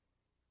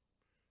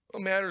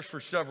 Well, it matters for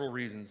several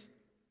reasons.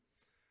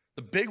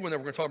 The big one that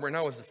we're going to talk about right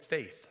now is the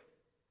faith.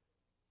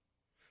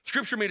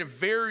 Scripture made it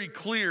very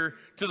clear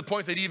to the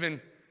point that even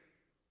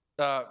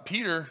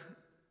Peter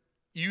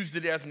used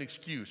it as an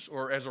excuse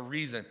or as a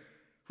reason.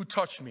 Who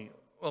touched me?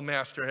 Well,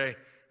 Master, hey,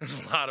 there's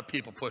a lot of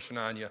people pushing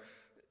on you.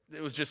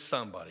 It was just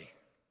somebody.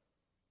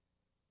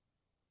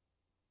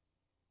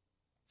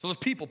 So there's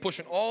people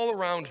pushing all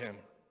around him.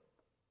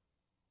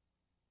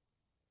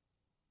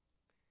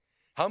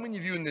 How many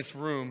of you in this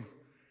room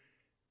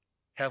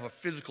have a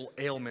physical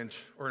ailment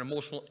or an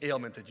emotional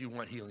ailment that you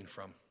want healing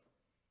from?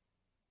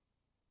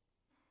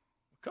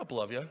 A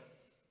couple of you.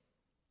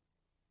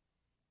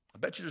 I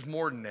bet you there's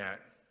more than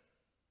that.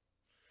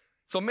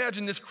 So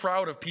imagine this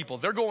crowd of people.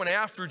 They're going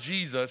after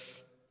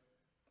Jesus,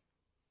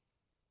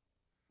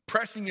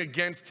 pressing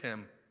against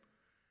him.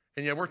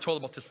 And yet we're told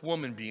about this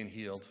woman being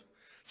healed.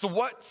 So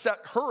what set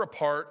her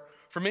apart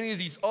from any of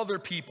these other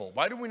people?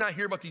 Why do we not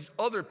hear about these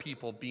other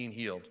people being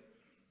healed?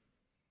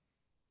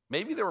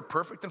 Maybe they were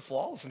perfect and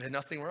flawless and had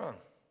nothing wrong.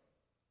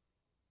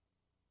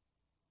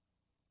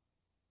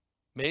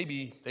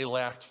 Maybe they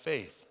lacked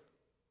faith.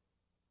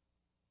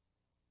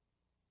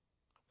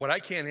 What I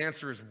can't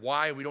answer is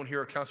why we don't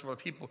hear accounts of other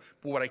people,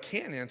 but what I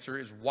can answer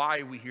is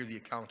why we hear the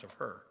account of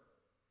her.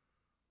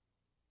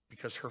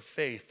 Because her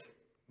faith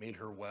made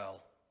her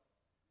well.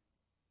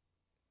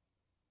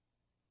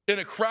 In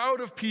a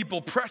crowd of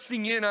people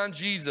pressing in on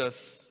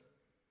Jesus,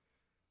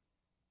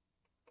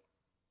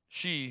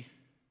 she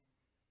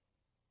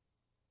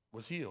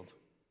was healed.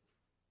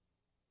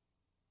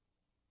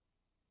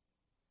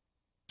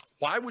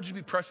 Why would you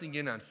be pressing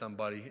in on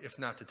somebody if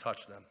not to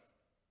touch them?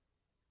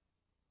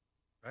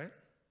 Right?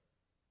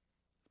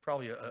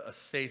 Probably a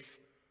safe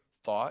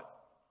thought.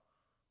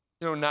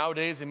 You know,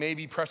 nowadays they may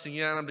be pressing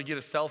in on them to get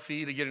a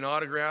selfie, to get an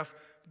autograph.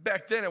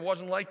 Back then it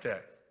wasn't like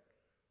that.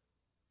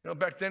 You know,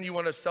 back then you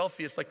wanted a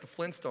selfie, it's like the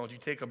Flintstones. You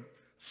take a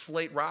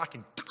slate rock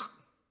and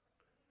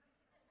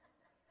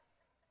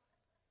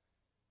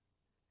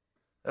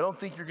I don't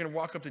think you're going to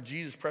walk up to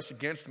Jesus, press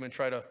against him, and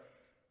try to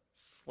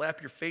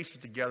slap your faces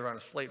together on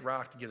a slate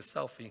rock to get a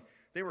selfie.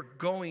 They were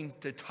going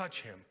to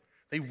touch him.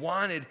 They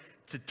wanted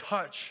to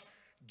touch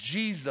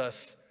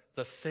Jesus,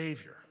 the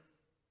Savior.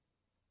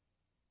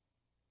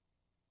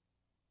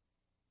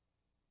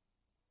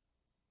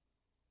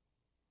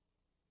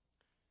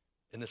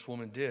 And this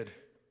woman did.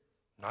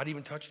 Not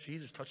even touch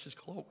Jesus, touched his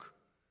cloak.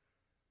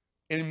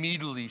 And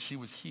immediately she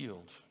was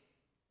healed.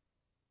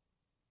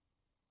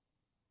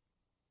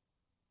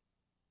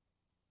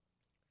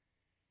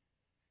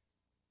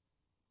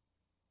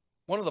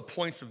 One of the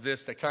points of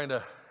this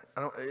that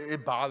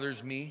it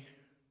bothers me,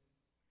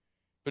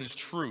 but it's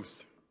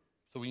truth.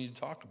 So we need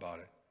to talk about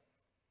it.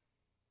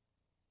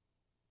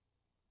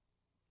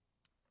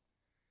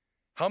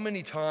 How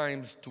many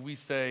times do we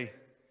say,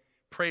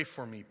 pray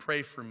for me,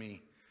 pray for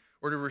me?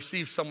 Or to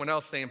receive someone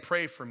else saying,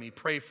 pray for me,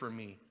 pray for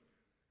me?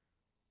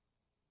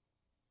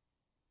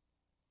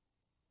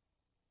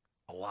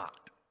 A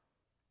lot,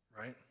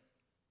 right?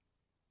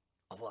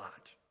 A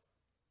lot.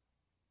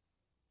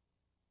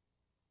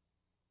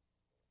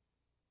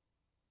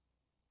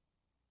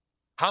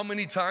 How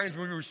many times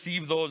when we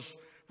receive those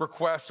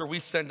requests or we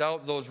send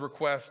out those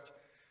requests,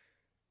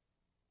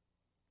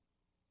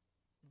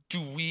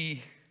 do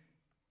we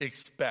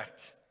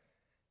expect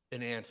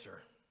an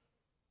answer?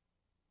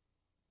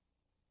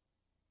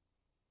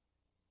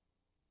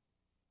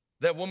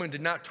 That woman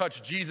did not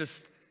touch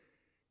Jesus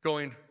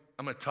going,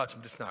 I'm going to touch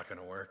him, just not going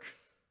to work.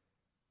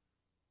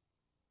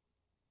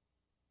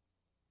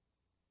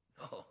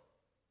 No.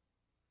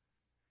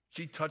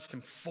 She touched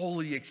him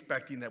fully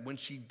expecting that when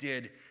she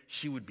did,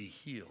 she would be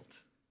healed.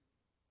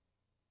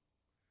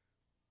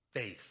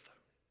 Faith.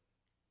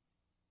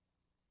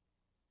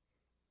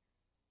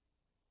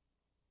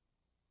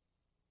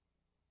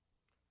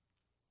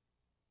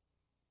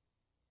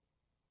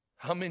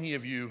 How many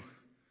of you,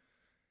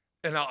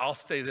 and I'll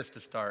say this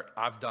to start,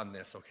 I've done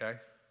this, okay?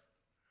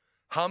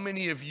 How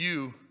many of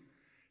you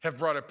have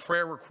brought a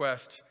prayer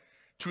request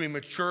to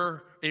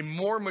a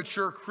more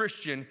mature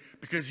Christian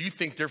because you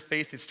think their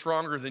faith is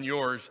stronger than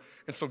yours,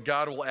 and so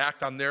God will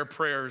act on their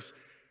prayers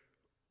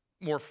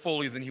more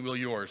fully than he will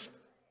yours?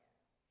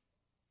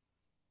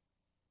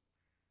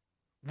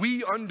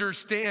 We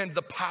understand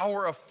the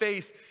power of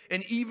faith,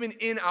 and even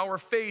in our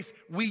faith,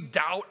 we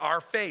doubt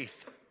our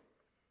faith.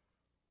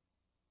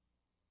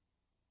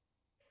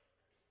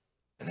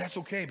 And that's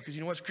okay, because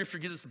you know what? Scripture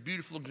gives us a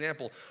beautiful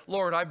example.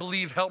 Lord, I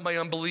believe, help my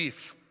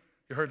unbelief.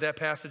 You heard that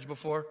passage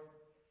before?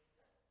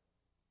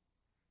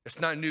 It's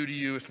not new to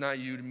you. It's not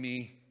new to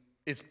me.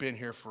 It's been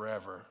here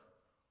forever.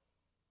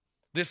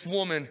 This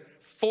woman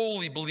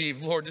fully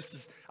believed, Lord,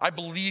 I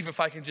believe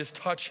if I can just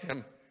touch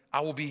him,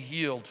 I will be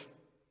healed.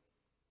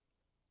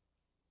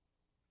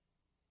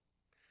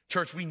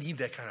 Church, we need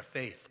that kind of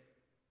faith.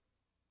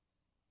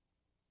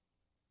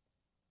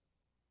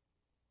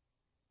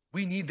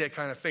 We need that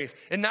kind of faith.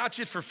 And not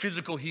just for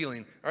physical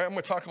healing. All right, I'm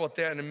going to talk about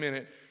that in a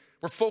minute.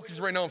 We're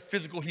focused right now on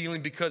physical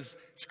healing because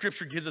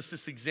Scripture gives us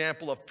this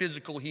example of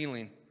physical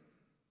healing.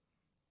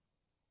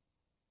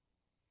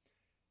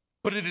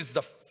 But it is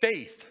the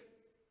faith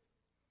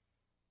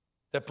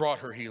that brought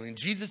her healing.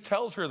 Jesus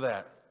tells her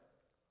that.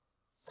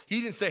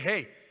 He didn't say,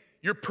 hey,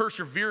 your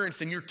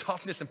perseverance and your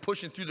toughness and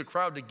pushing through the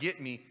crowd to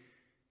get me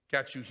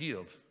got you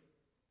healed.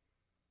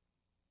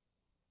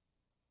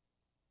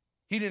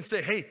 He didn't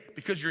say, hey,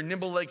 because you're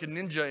nimble like a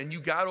ninja and you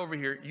got over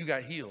here, you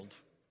got healed.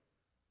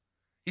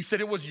 He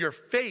said it was your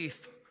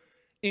faith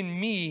in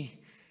me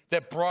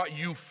that brought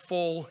you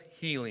full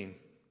healing.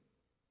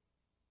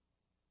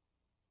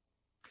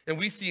 And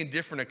we see in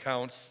different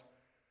accounts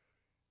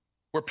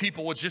where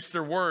people with just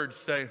their words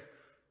say,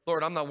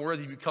 Lord, I'm not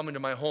worthy of you coming to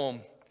my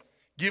home.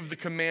 Give the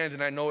command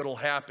and I know it'll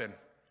happen.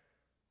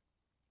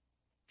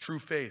 True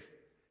faith,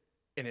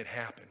 and it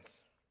happens.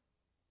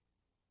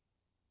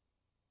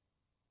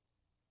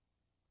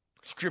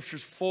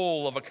 Scripture's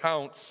full of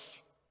accounts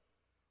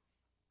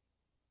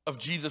of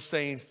Jesus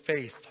saying,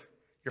 faith,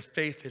 your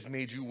faith has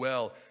made you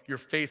well. Your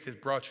faith has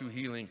brought you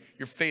healing.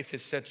 Your faith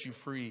has set you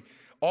free.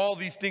 All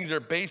these things are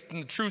based in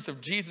the truth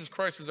of Jesus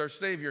Christ as our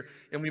Savior,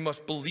 and we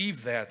must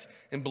believe that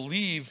and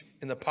believe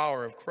in the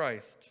power of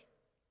Christ.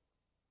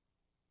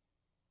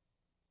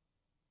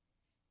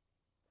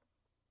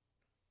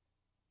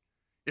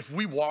 If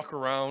we walk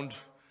around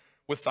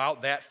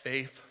without that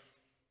faith,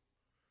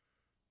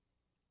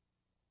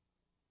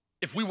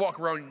 if we walk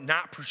around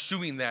not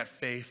pursuing that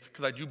faith,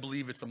 because I do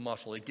believe it's a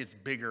muscle, it gets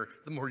bigger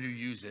the more you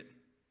use it,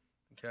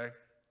 okay?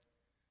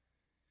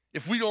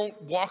 If we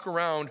don't walk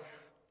around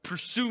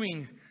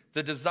pursuing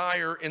the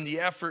desire and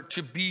the effort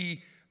to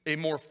be a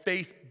more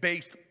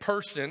faith-based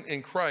person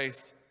in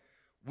Christ,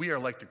 we are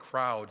like the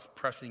crowds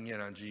pressing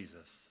in on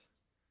Jesus.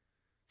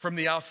 From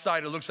the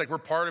outside, it looks like we're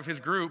part of his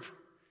group.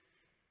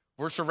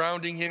 We're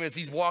surrounding him as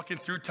he's walking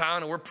through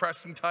town and we're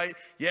pressing tight.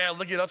 Yeah,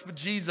 look at us with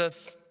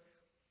Jesus.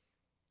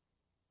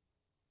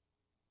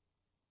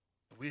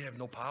 But we have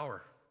no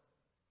power.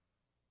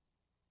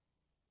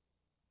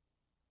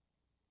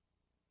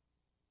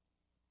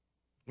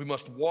 We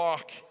must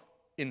walk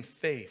in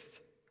faith.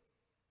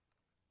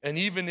 And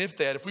even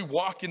if we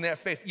walk in that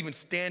faith, even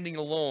standing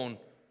alone,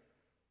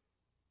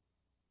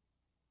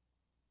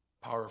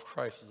 the power of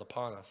Christ is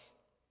upon us.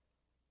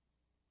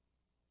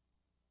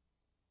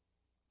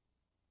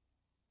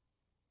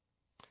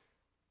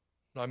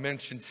 Now, I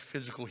mentioned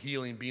physical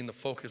healing being the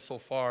focus so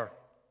far,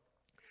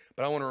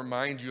 but I want to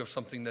remind you of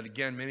something that,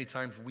 again, many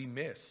times we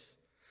miss.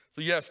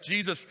 So yes,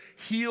 Jesus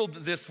healed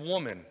this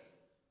woman,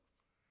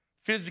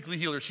 physically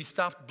healed her. She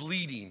stopped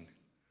bleeding,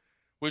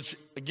 which,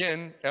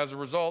 again, as a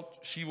result,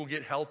 she will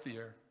get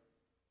healthier.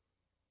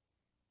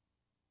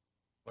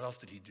 What else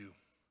did he do?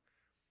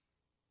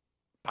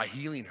 By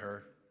healing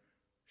her,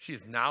 she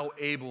is now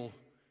able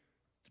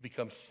to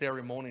become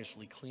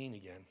ceremoniously clean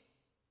again.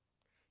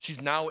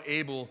 She's now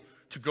able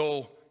to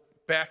go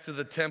back to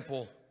the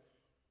temple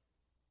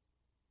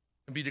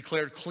and be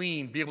declared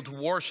clean, be able to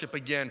worship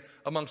again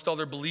amongst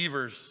other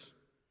believers.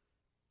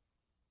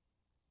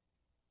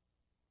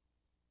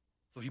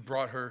 So he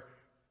brought her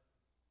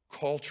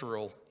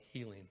cultural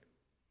healing.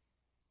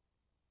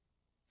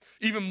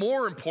 Even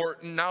more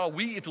important, now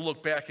we get to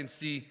look back and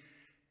see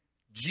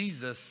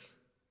Jesus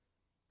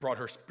brought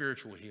her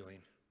spiritual healing.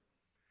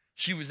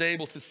 She was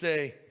able to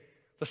say,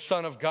 the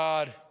Son of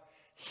God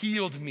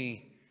healed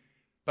me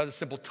by the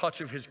simple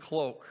touch of his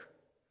cloak.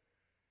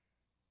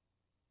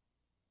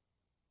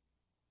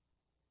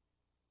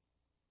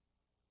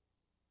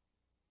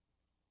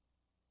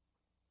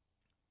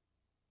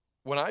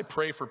 When I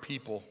pray for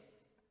people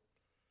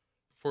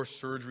for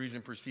surgeries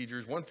and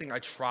procedures, one thing I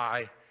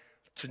try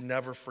to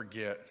never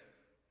forget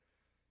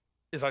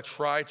is I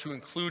try to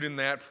include in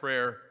that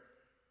prayer,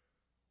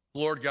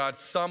 Lord God,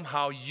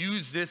 somehow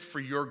use this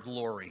for your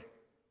glory.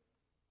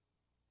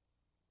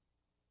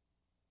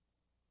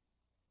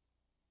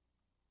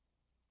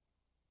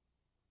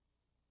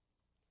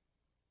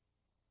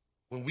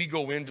 When we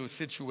go into a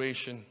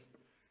situation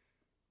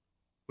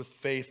with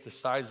faith the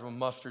size of a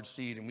mustard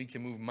seed and we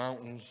can move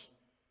mountains,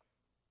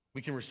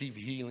 we can receive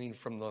healing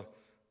from the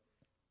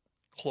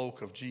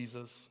cloak of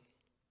Jesus.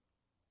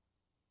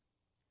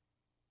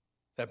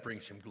 That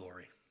brings him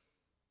glory.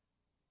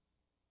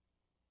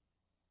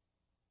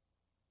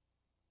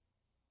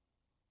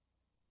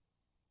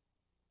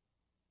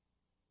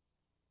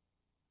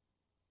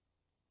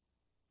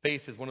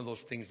 Faith is one of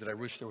those things that I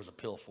wish there was a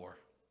pill for.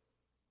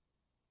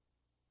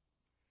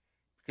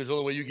 Because the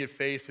only way you get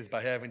faith is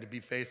by having to be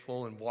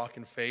faithful and walk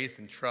in faith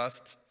and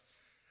trust.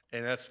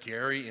 And that's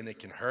scary and it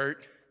can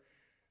hurt.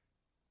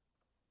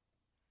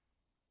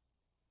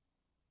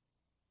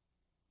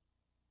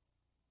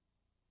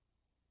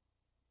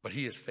 But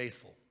he is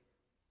faithful.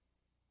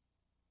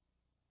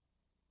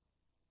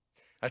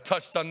 I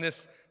touched on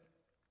this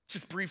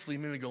just briefly a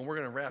minute ago, and we're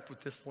going to wrap with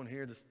this one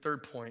here, this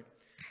third point.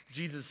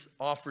 Jesus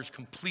offers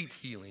complete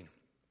healing.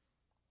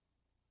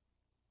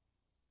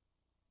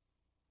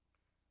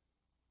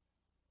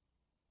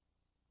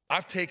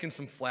 I've taken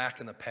some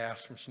flack in the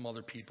past from some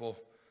other people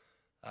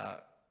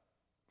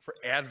for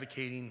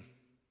advocating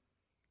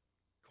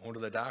going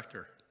to the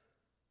doctor.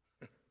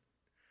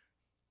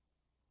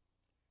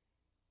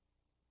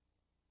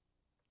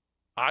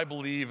 I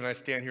believe, and I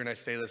stand here and I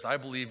say this, I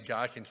believe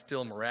God can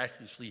still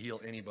miraculously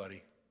heal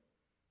anybody.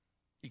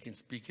 He can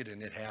speak it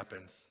and it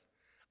happens.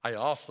 I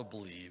also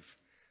believe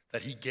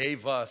that he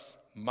gave us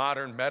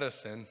modern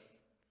medicine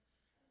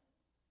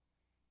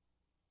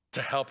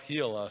to help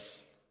heal us.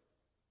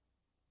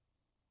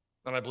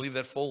 And I believe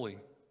that fully.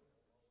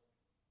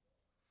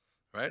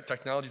 Right?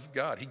 Technologies of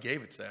God. He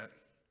gave us that.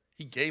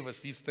 He gave us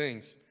these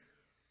things.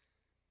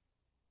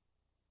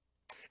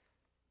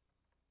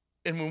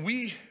 And when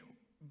we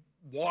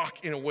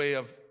walk in a way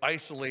of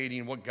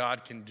isolating what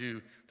God can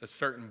do to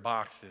certain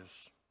boxes,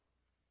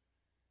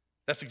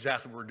 that's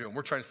exactly what we're doing.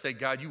 We're trying to say,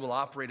 God, you will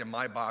operate in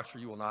my box or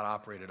you will not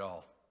operate at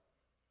all.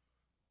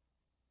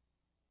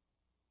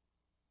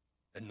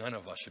 And none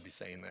of us should be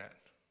saying that.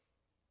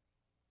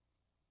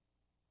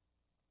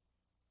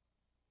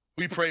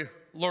 We pray,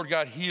 Lord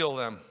God, heal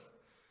them.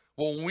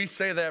 Well, when we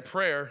say that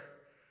prayer,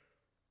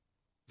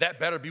 that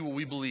better be what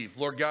we believe.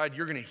 Lord God,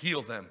 you're going to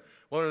heal them.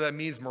 Whether that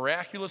means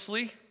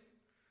miraculously,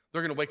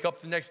 they're going to wake up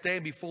the next day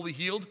and be fully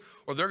healed,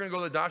 or they're going to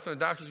go to the doctor and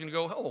the doctor's going to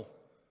go, oh,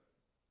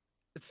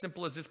 it's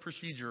simple as this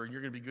procedure and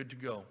you're going to be good to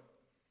go.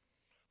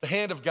 The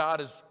hand of God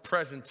is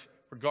present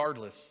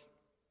regardless.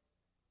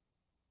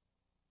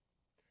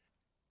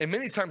 And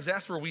many times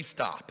that's where we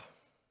stop.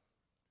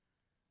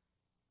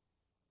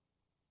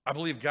 I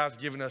believe God's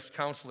given us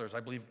counselors. I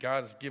believe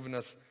God has given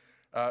us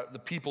the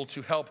people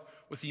to help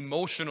with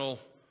emotional,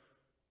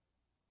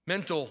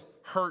 mental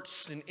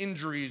hurts and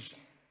injuries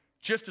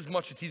just as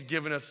much as he's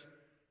given us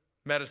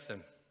medicine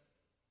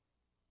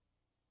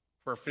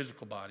for our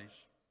physical bodies.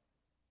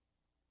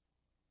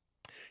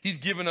 He's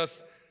given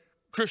us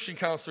Christian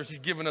counselors. He's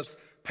given us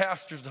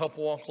pastors to help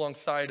walk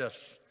alongside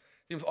us.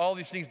 He has all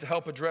these things to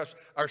help address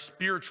our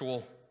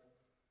spiritual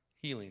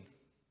healing.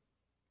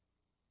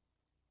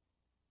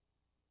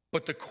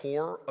 But the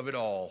core of it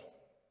all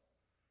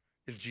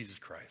is Jesus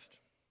Christ.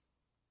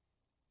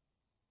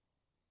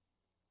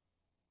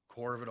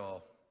 Core of it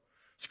all.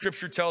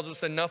 Scripture tells us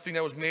that nothing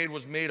that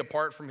was made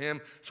apart from him.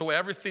 So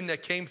everything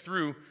that came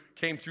through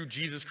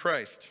Jesus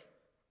Christ.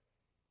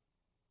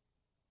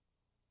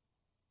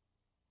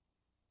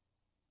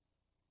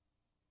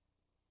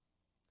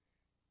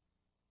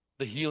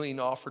 The healing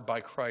offered by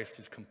Christ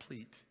is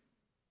complete.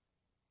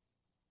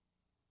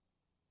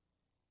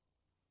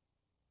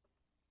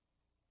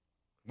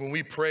 When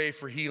we pray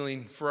for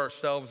healing for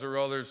ourselves or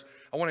others,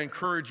 I want to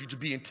encourage you to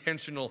be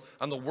intentional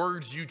on the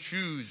words you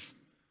choose,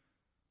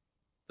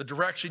 the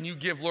direction you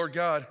give, Lord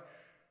God.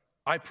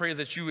 I pray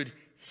that you would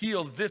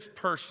heal this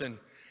person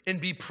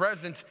and be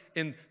present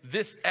in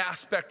this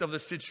aspect of the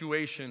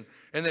situation,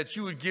 and that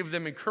you would give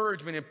them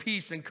encouragement and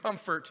peace and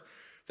comfort,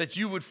 that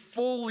you would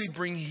fully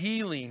bring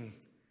healing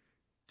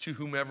to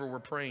whomever we're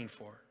praying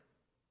for.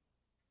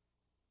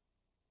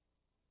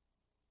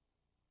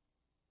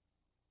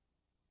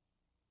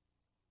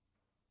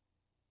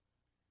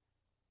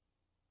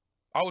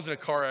 I was in a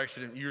car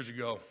accident years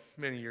ago,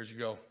 many years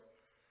ago.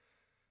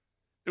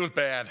 It was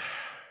bad.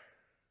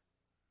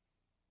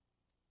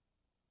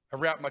 I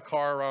wrapped my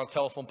car around a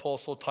telephone pole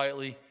so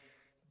tightly,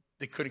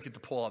 they couldn't get the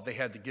pole out. They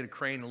had to get a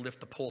crane and lift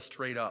the pole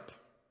straight up.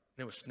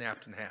 And it was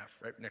snapped in half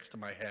right next to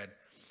my head.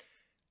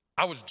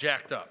 I was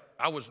jacked up.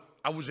 I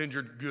was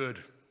injured good.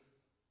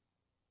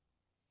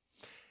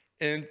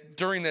 And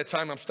during that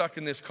time, I'm stuck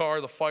in this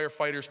car. The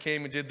firefighters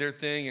came and did their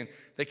thing, and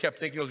they kept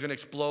thinking it was going to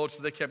explode,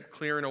 so they kept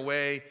clearing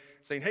away,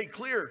 saying, hey,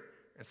 clear.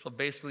 And so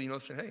basically,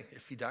 saying, hey,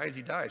 if he dies,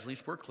 he dies. At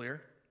least we're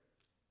clear.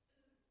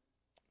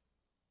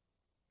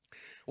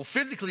 Well,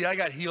 physically, I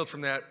got healed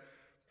from that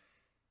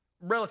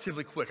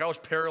relatively quick. I was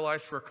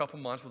paralyzed for a couple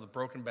months with a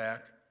broken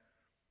back.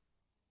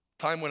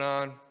 Time went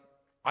on.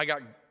 I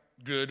got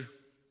good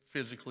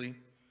physically.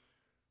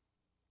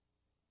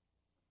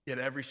 Yet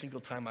every single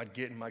time I'd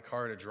get in my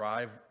car to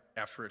drive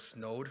after it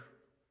snowed,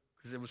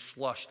 because it was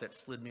slush that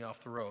slid me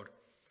off the road,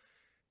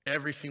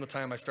 every single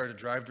time I started to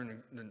drive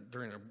during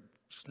the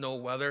snow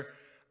weather,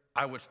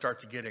 I would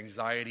start to get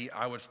anxiety.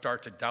 I would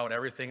start to doubt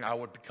everything. I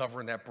would be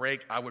covering that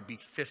brake. I would be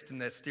fisting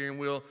that steering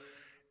wheel.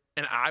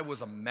 And I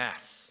was a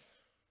mess.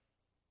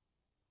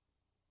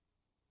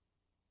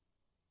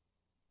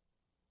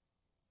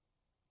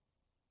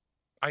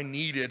 I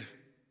needed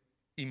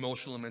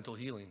emotional and mental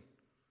healing.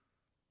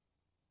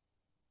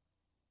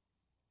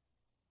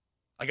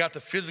 I got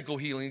the physical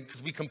healing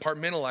because we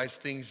compartmentalize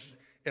things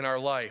in our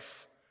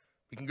life.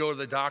 We can go to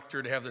the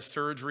doctor to have the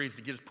surgeries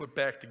to get us put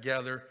back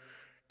together.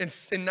 And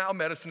now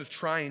medicine is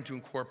trying to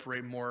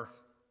incorporate more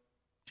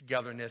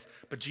togetherness.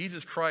 But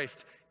Jesus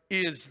Christ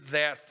is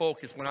that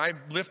focus. When I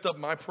lift up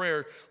my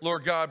prayer,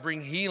 Lord God,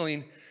 bring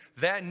healing,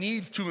 that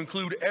needs to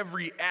include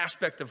every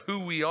aspect of who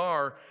we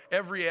are,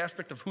 every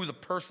aspect of who the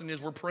person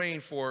is we're praying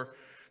for,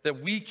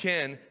 that we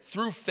can,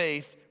 through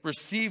faith,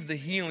 receive the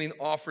healing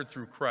offered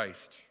through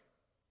Christ.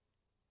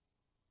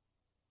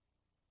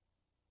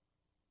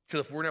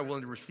 Because if we're not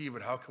willing to receive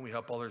it, how can we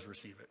help others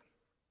receive it?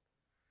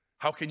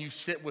 How can you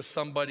sit with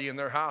somebody in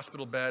their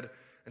hospital bed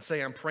and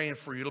say, I'm praying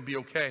for you, it'll be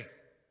okay?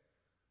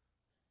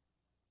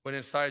 When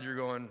inside you're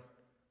going,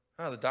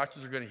 the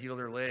doctors are going to heal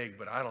their leg,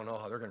 but I don't know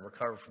how they're going to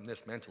recover from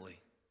this mentally.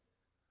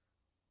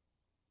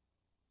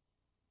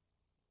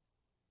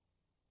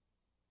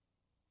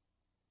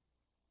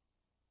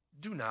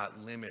 Do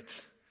not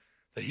limit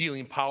the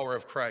healing power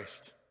of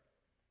Christ.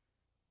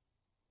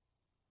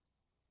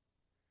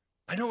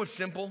 I know it's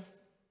simple.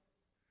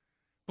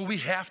 But we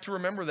have to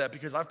remember that,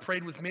 because I've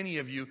prayed with many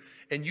of you,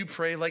 and you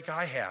pray like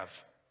I have.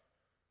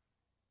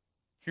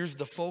 Here's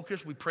the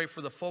focus. We pray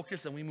for the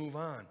focus, and we move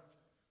on.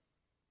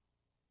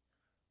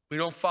 We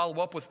don't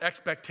follow up with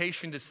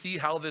expectation to see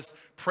how this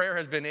prayer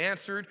has been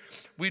answered.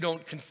 We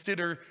don't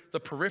consider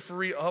the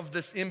periphery of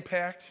this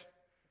impact.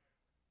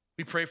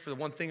 We pray for the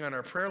one thing on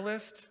our prayer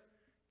list,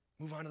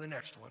 move on to the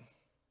next one.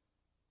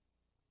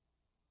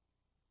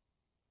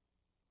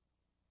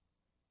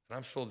 And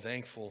I'm so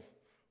thankful.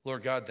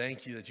 Lord God,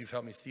 thank you that you've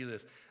helped me see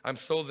this. I'm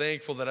so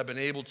thankful that I've been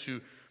able to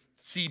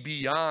see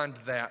beyond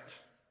that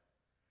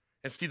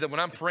and see that when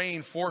I'm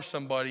praying for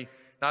somebody,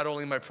 not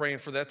only am I praying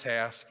for that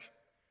task,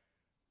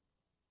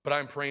 but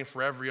I'm praying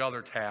for every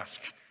other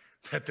task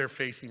that they're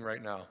facing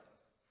right now.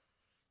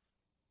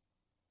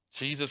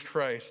 Jesus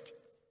Christ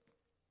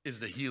is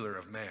the healer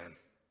of man.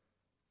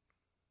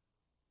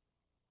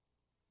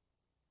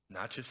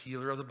 Not just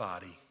healer of the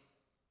body,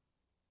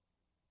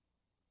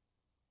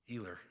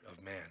 healer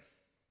of man.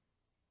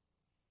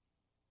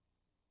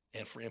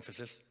 And for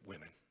emphasis,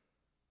 women.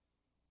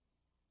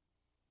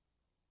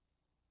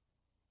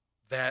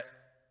 That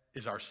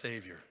is our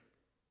Savior.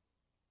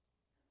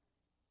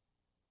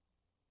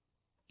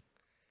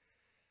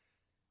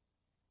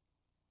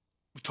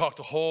 We talked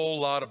a whole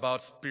lot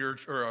about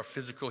spiritual or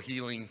physical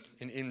healing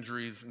and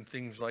injuries and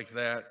things like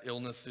that,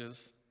 illnesses.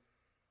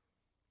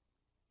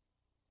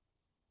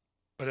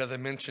 But as I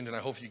mentioned, and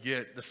I hope you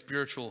get, the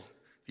spiritual,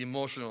 the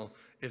emotional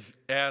is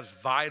as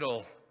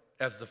vital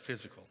as the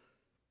physical.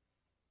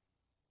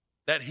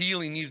 That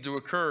healing needs to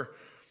occur.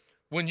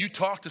 When you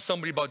talk to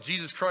somebody about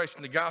Jesus Christ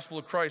and the gospel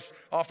of Christ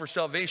offers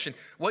salvation,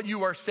 what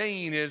you are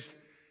saying is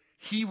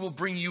he will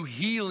bring you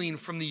healing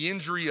from the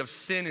injury of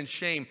sin and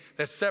shame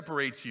that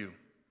separates you.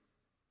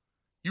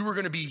 You are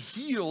going to be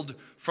healed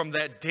from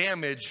that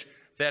damage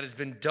that has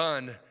been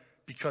done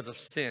because of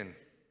sin.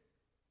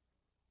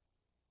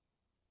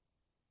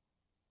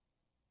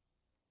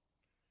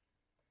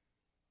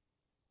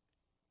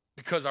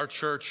 Because our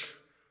church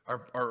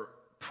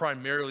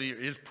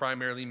is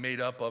primarily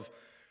made up of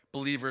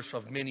believers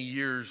of many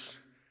years,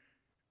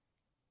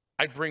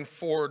 I bring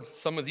forward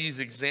some of these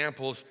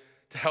examples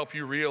to help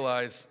you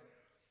realize.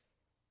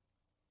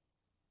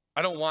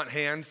 I don't want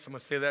hands. I'm going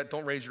to say that.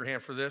 Don't raise your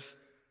hand for this.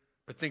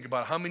 But think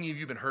about it. How many of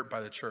you have been hurt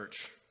by the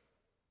church?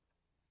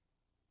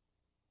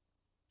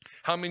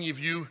 How many of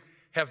you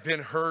have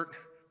been hurt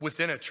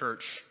within a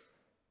church?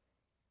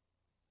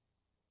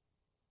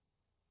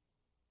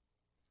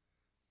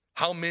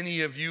 How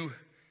many of you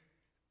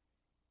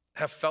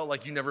have felt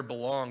like you never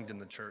belonged in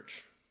the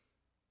church?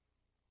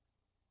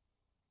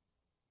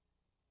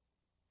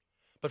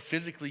 But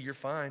physically, you're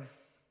fine.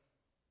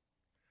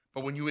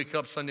 But when you wake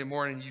up Sunday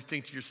morning, you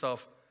think to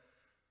yourself,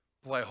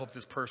 boy, I hope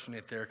this person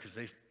ain't there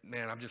because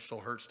man, I'm just so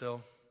hurt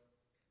still.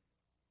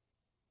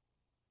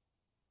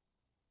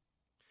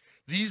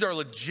 These are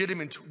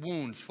legitimate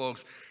wounds,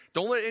 folks.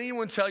 Don't let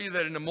anyone tell you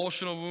that an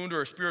emotional wound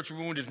or a spiritual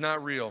wound is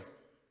not real.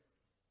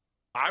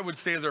 I would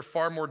say they're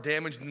far more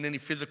damaged than any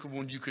physical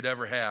wound you could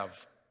ever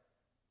have.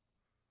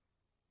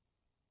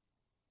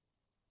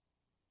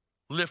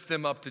 Lift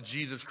them up to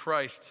Jesus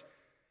Christ.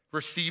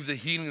 Receive the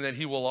healing that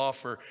he will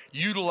offer.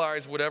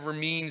 Utilize whatever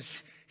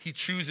means he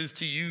chooses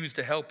to use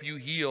to help you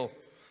heal.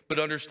 But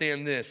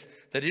understand this,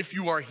 that if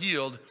you are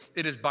healed,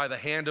 it is by the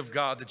hand of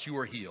God that you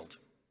are healed.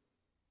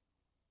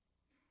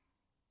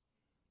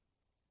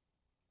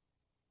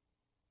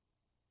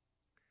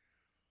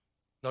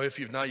 Now, if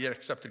you've not yet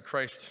accepted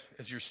Christ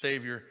as your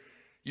Savior,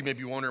 you may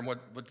be wondering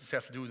what this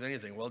has to do with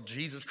anything. Well,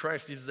 Jesus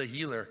Christ is the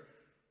healer.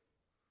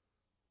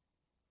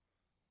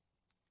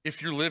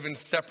 If you're living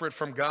separate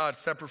from God,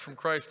 separate from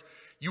Christ,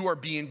 you are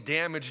being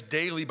damaged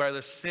daily by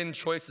the sin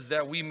choices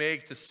that we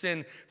make, the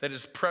sin that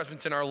is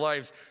present in our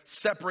lives,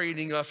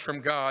 separating us from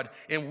God.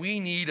 And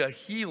we need a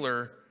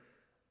healer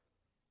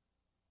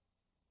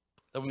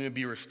that we may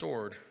be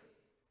restored.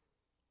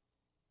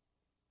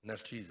 And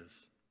that's Jesus.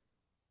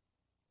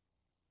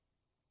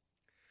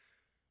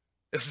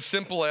 It's as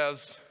simple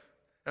as,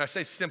 and I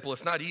say simple,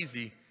 it's not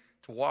easy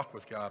to walk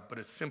with God, but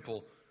it's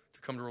simple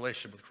to come to a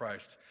relationship with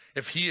Christ.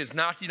 If he is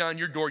knocking on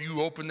your door,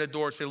 you open the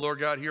door and say, Lord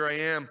God, here I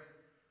am.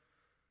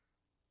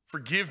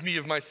 Forgive me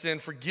of my sin.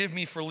 Forgive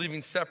me for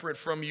living separate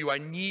from you. I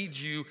need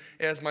you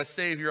as my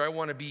Savior. I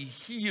want to be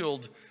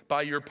healed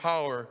by your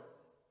power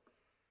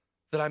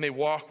that I may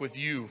walk with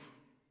you.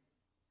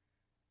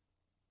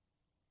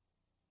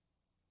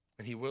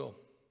 And he will.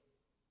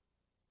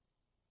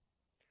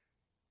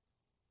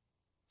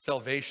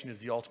 Salvation is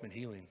the ultimate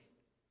healing.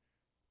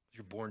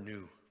 You're born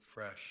new,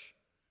 fresh.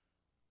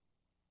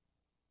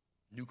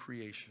 New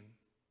creation.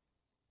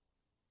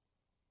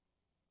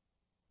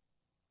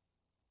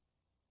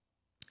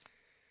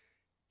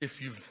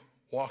 If you've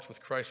walked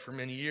with Christ for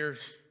many years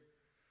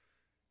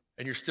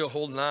and you're still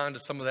holding on to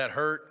some of that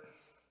hurt,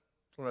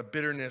 some of that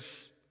bitterness,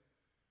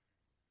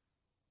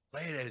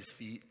 lay it at his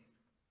feet.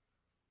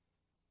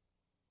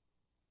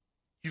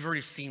 You've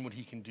already seen what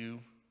he can do.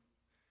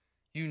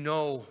 You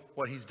know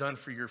what he's done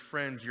for your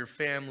friends, your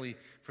family,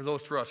 for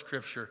those throughout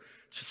Scripture.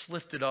 Just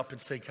lift it up and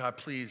say, God,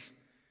 please,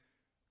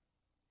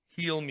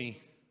 heal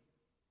me.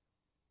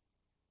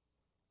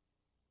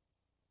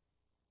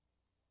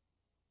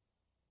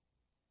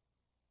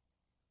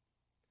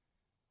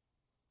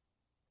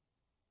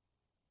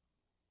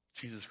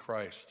 Jesus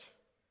Christ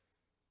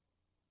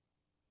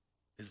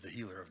is the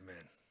healer of men.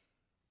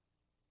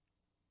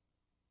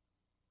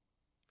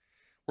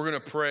 We're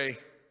going to pray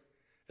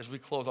as we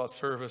close out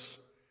service.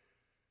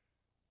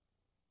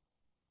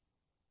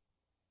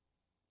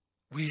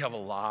 We have a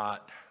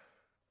lot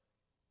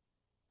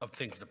of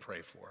things to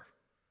pray for.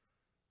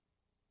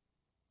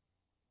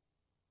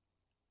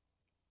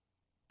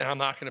 And I'm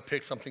not going to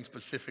pick something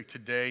specific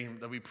today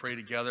that we pray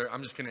together.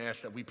 I'm just going to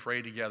ask that we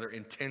pray together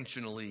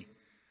intentionally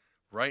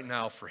right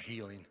now for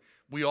healing.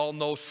 We all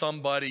know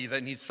somebody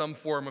that needs some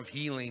form of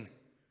healing.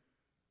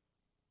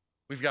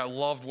 We've got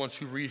loved ones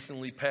who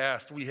recently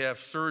passed. We have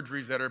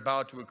surgeries that are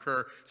about to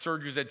occur,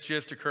 surgeries that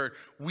just occurred.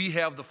 We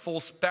have the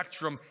full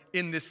spectrum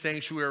in this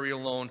sanctuary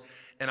alone.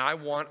 And I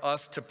want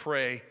us to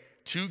pray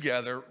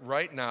together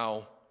right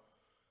now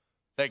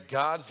that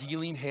God's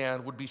healing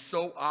hand would be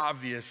so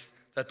obvious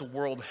that the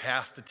world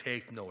has to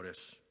take notice.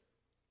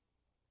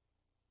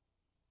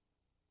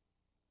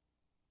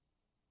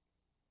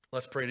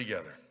 Let's pray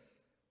together.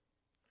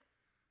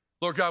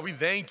 Lord God, we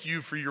thank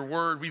you for your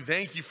word. We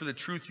thank you for the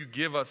truth you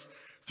give us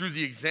through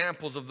the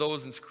examples of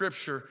those in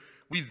Scripture.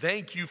 We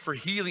thank you for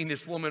healing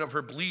this woman of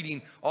her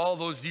bleeding all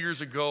those years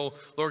ago,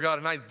 Lord God.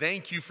 And I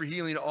thank you for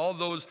healing all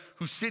those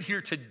who sit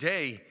here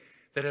today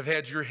that have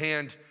had your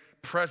hand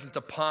present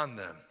upon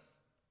them.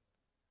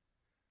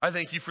 I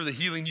thank you for the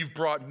healing you've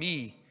brought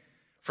me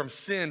from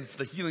sin,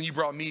 the healing you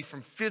brought me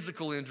from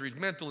physical injuries,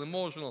 mental,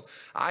 emotional.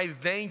 I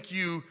thank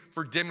you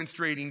for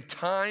demonstrating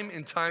time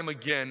and time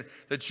again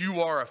that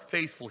you are a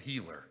faithful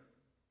healer.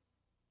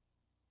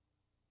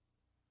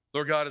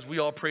 Lord God, as we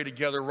all pray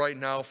together right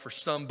now for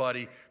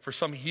somebody, for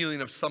some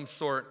healing of some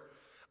sort,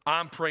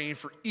 I'm praying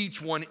for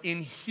each one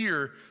in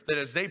here that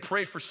as they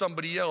pray for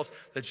somebody else,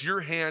 that your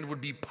hand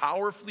would be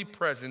powerfully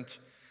present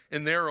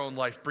in their own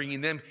life, bringing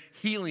them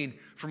healing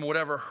from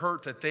whatever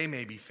hurt that they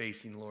may be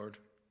facing, Lord.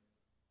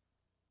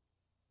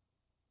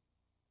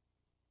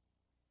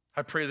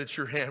 I pray that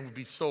your hand would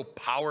be so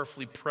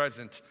powerfully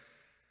present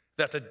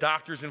that the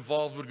doctors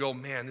involved would go,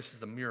 man, this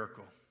is a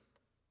miracle.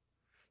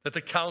 That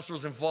the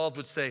counselors involved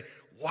would say,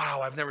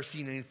 wow, I've never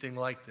seen anything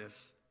like this.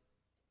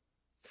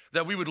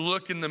 That we would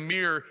look in the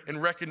mirror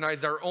and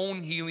recognize our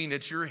own healing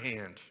at your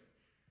hand,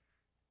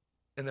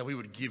 and that we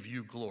would give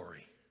you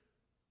glory.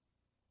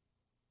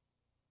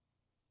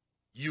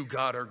 You,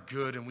 God, are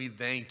good, and we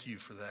thank you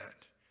for that.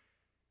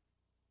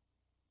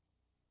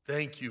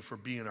 Thank you for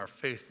being our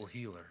faithful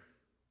healer.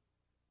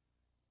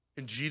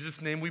 In Jesus'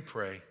 name we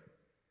pray,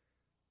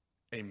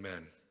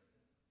 amen.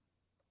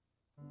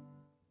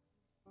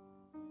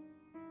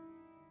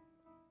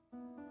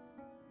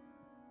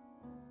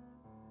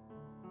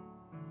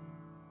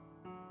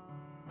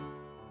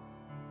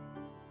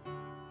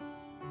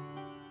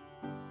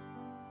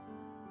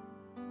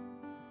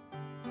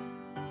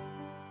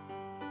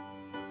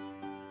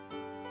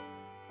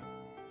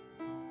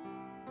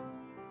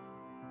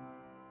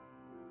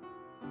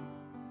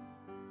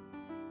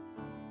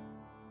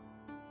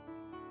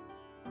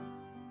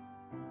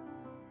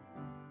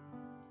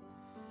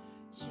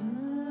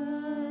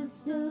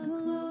 Just a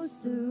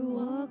closer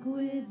walk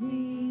with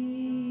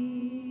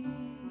thee.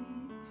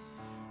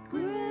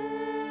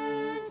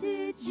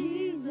 Granted,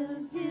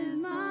 Jesus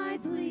is my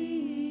plea.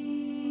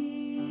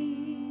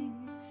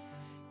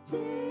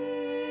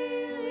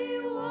 Daily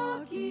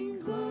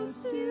walking close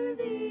to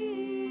thee.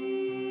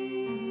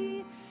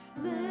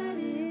 Let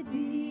it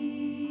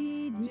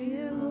be,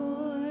 dear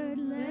Lord,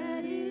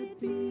 let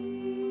it be.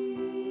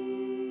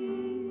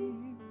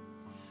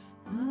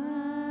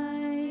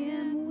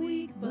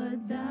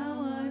 But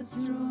thou art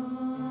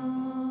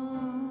strong.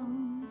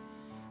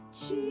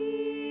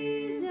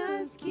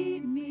 Jesus,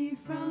 keep me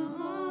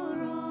from all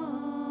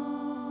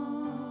wrong.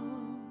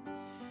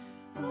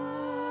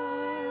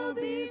 I'll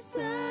be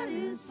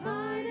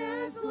satisfied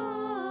as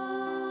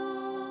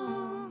long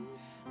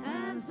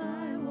as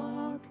I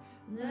walk.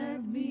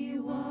 Let me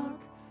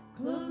walk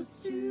close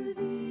to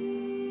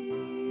thee.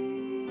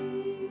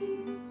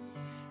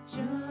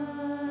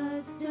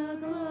 Just a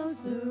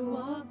closer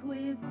walk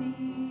with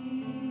thee.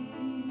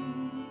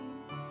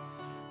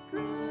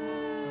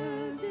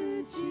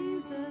 Granted,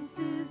 Jesus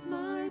is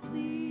my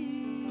plea.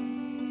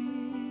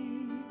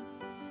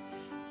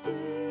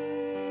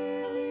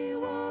 Daily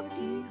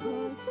walking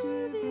close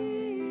to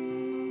thee.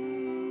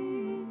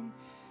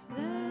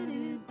 Let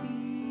it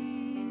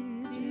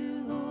be,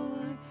 dear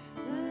Lord,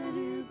 let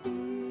it be.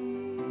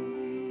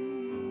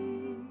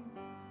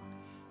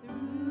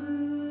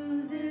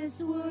 Through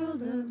this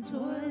world of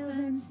toils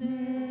and snares,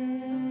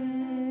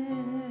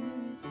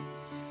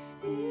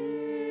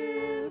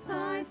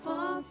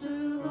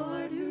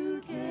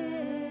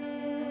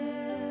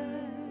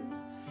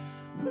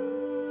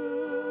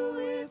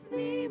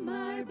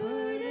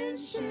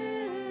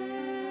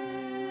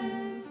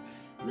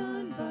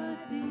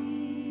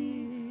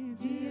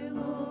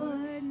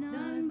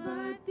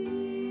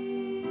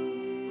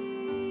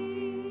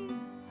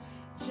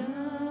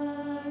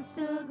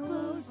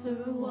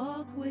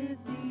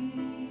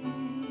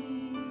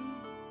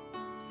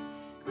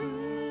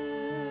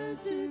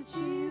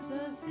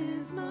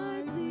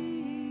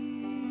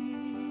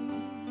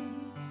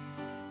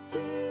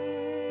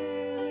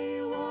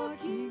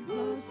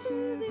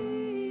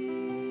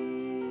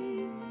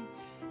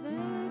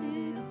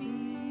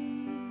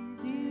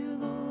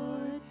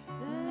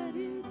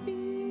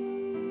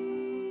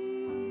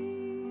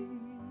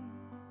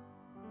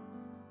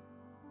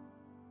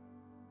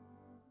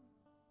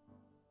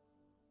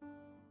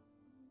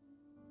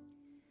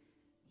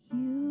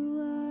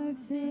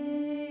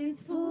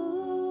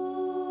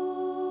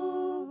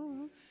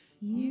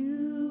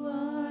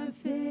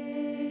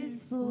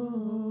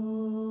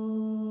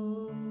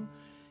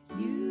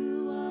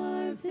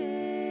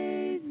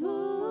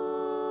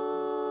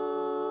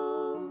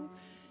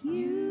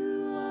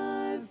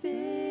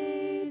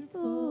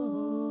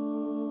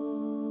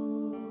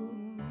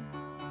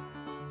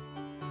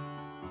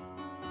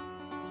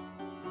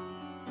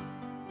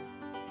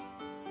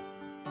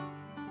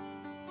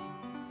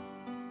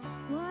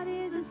 What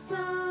is the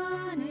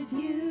sun if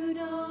you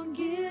don't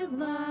give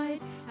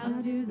light?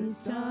 How do the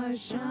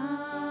stars shine?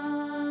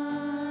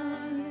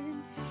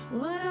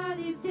 What are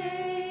these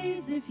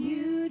days if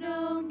you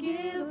don't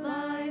give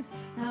life?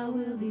 How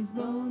will these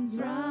bones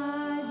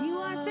rise? You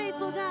are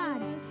faithful,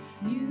 God.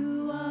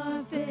 You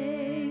are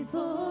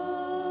faithful.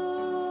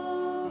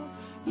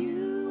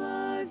 You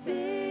are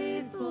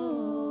faithful.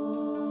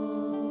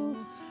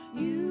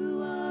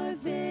 You are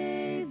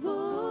faithful.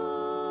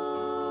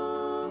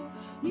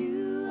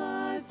 You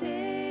are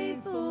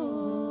faithful.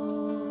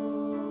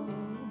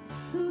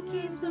 Who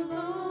keeps the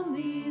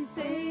lonely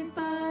safe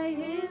by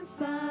his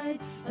side,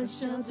 a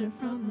shelter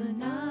from the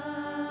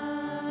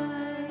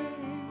night?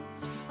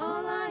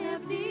 All I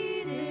have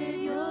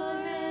needed, your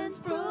hands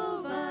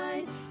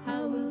provide.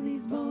 How will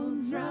these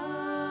bones rise?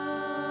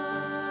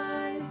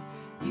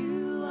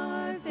 You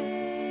are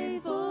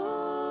faithful.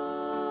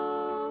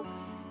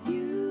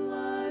 You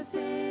are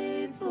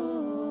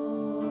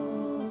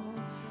faithful.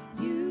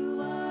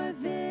 You are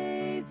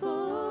faithful.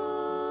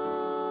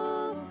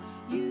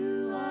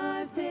 You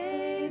are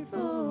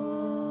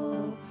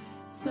faithful.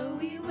 So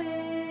we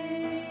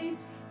wait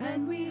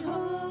and we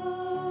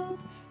hope,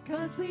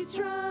 'cause we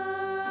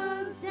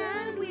trust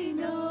and we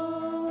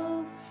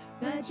know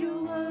that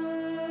your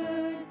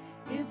word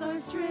is our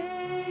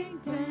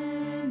strength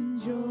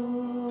and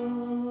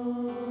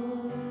joy.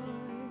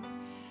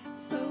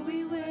 So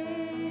we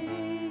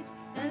wait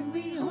and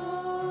we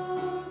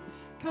hope,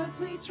 'cause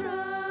we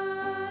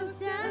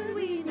trust and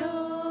we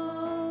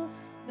know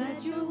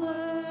that your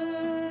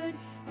word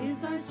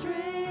is our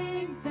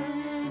strength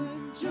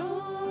and joy.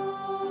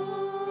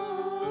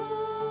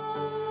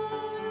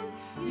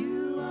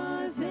 You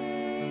are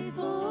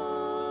faithful.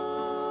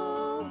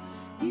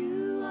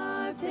 You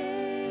are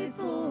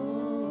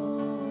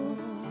faithful.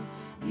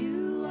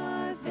 You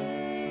are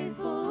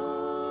faithful.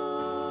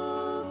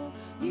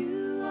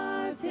 You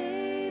are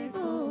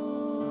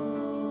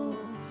faithful.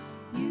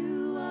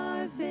 You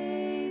are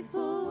faithful.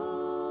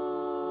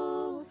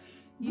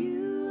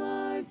 You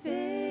are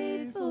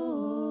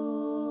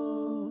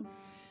faithful.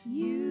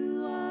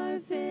 You are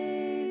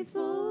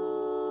faithful.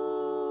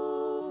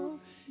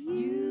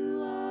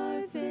 You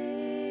are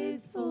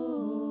faithful.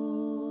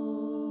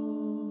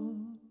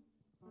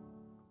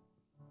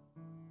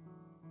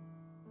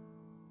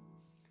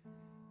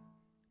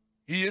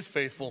 He is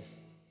faithful.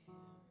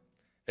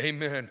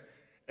 Amen.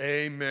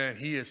 Amen.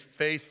 He is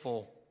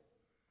faithful.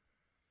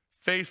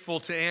 Faithful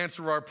to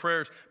answer our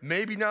prayers.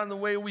 Maybe not in the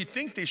way we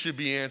think they should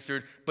be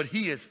answered, but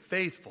he is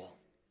faithful.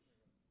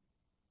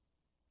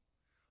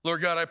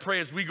 Lord God, I pray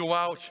as we go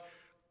out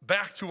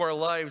back to our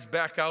lives,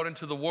 back out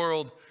into the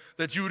world,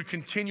 that you would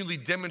continually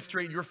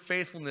demonstrate your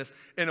faithfulness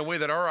in a way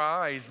that our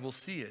eyes will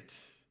see it.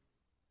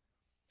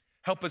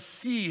 Help us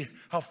see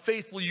how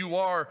faithful you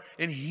are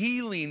in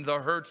healing the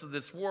hurts of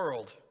this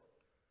world.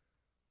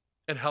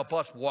 And help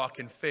us walk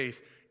in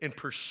faith and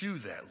pursue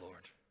that,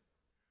 Lord.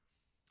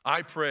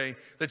 I pray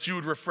that you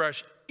would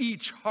refresh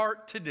each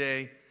heart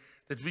today,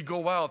 that as we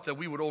go out, that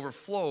we would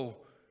overflow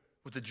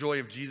with the joy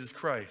of Jesus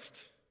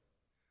Christ.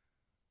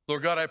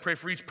 Lord God, I pray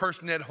for each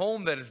person at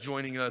home that is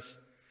joining us,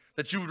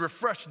 that you would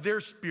refresh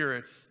their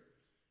spirits,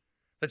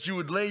 that you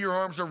would lay your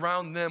arms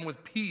around them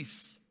with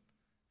peace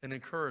and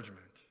encouragement.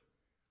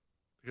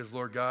 Because,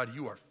 Lord God,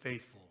 you are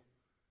faithful.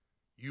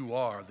 You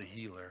are the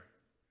healer.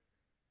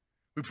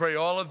 We pray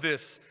all of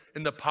this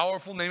in the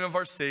powerful name of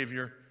our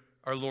Savior,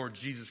 our Lord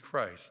Jesus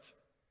Christ.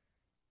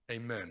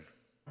 Amen.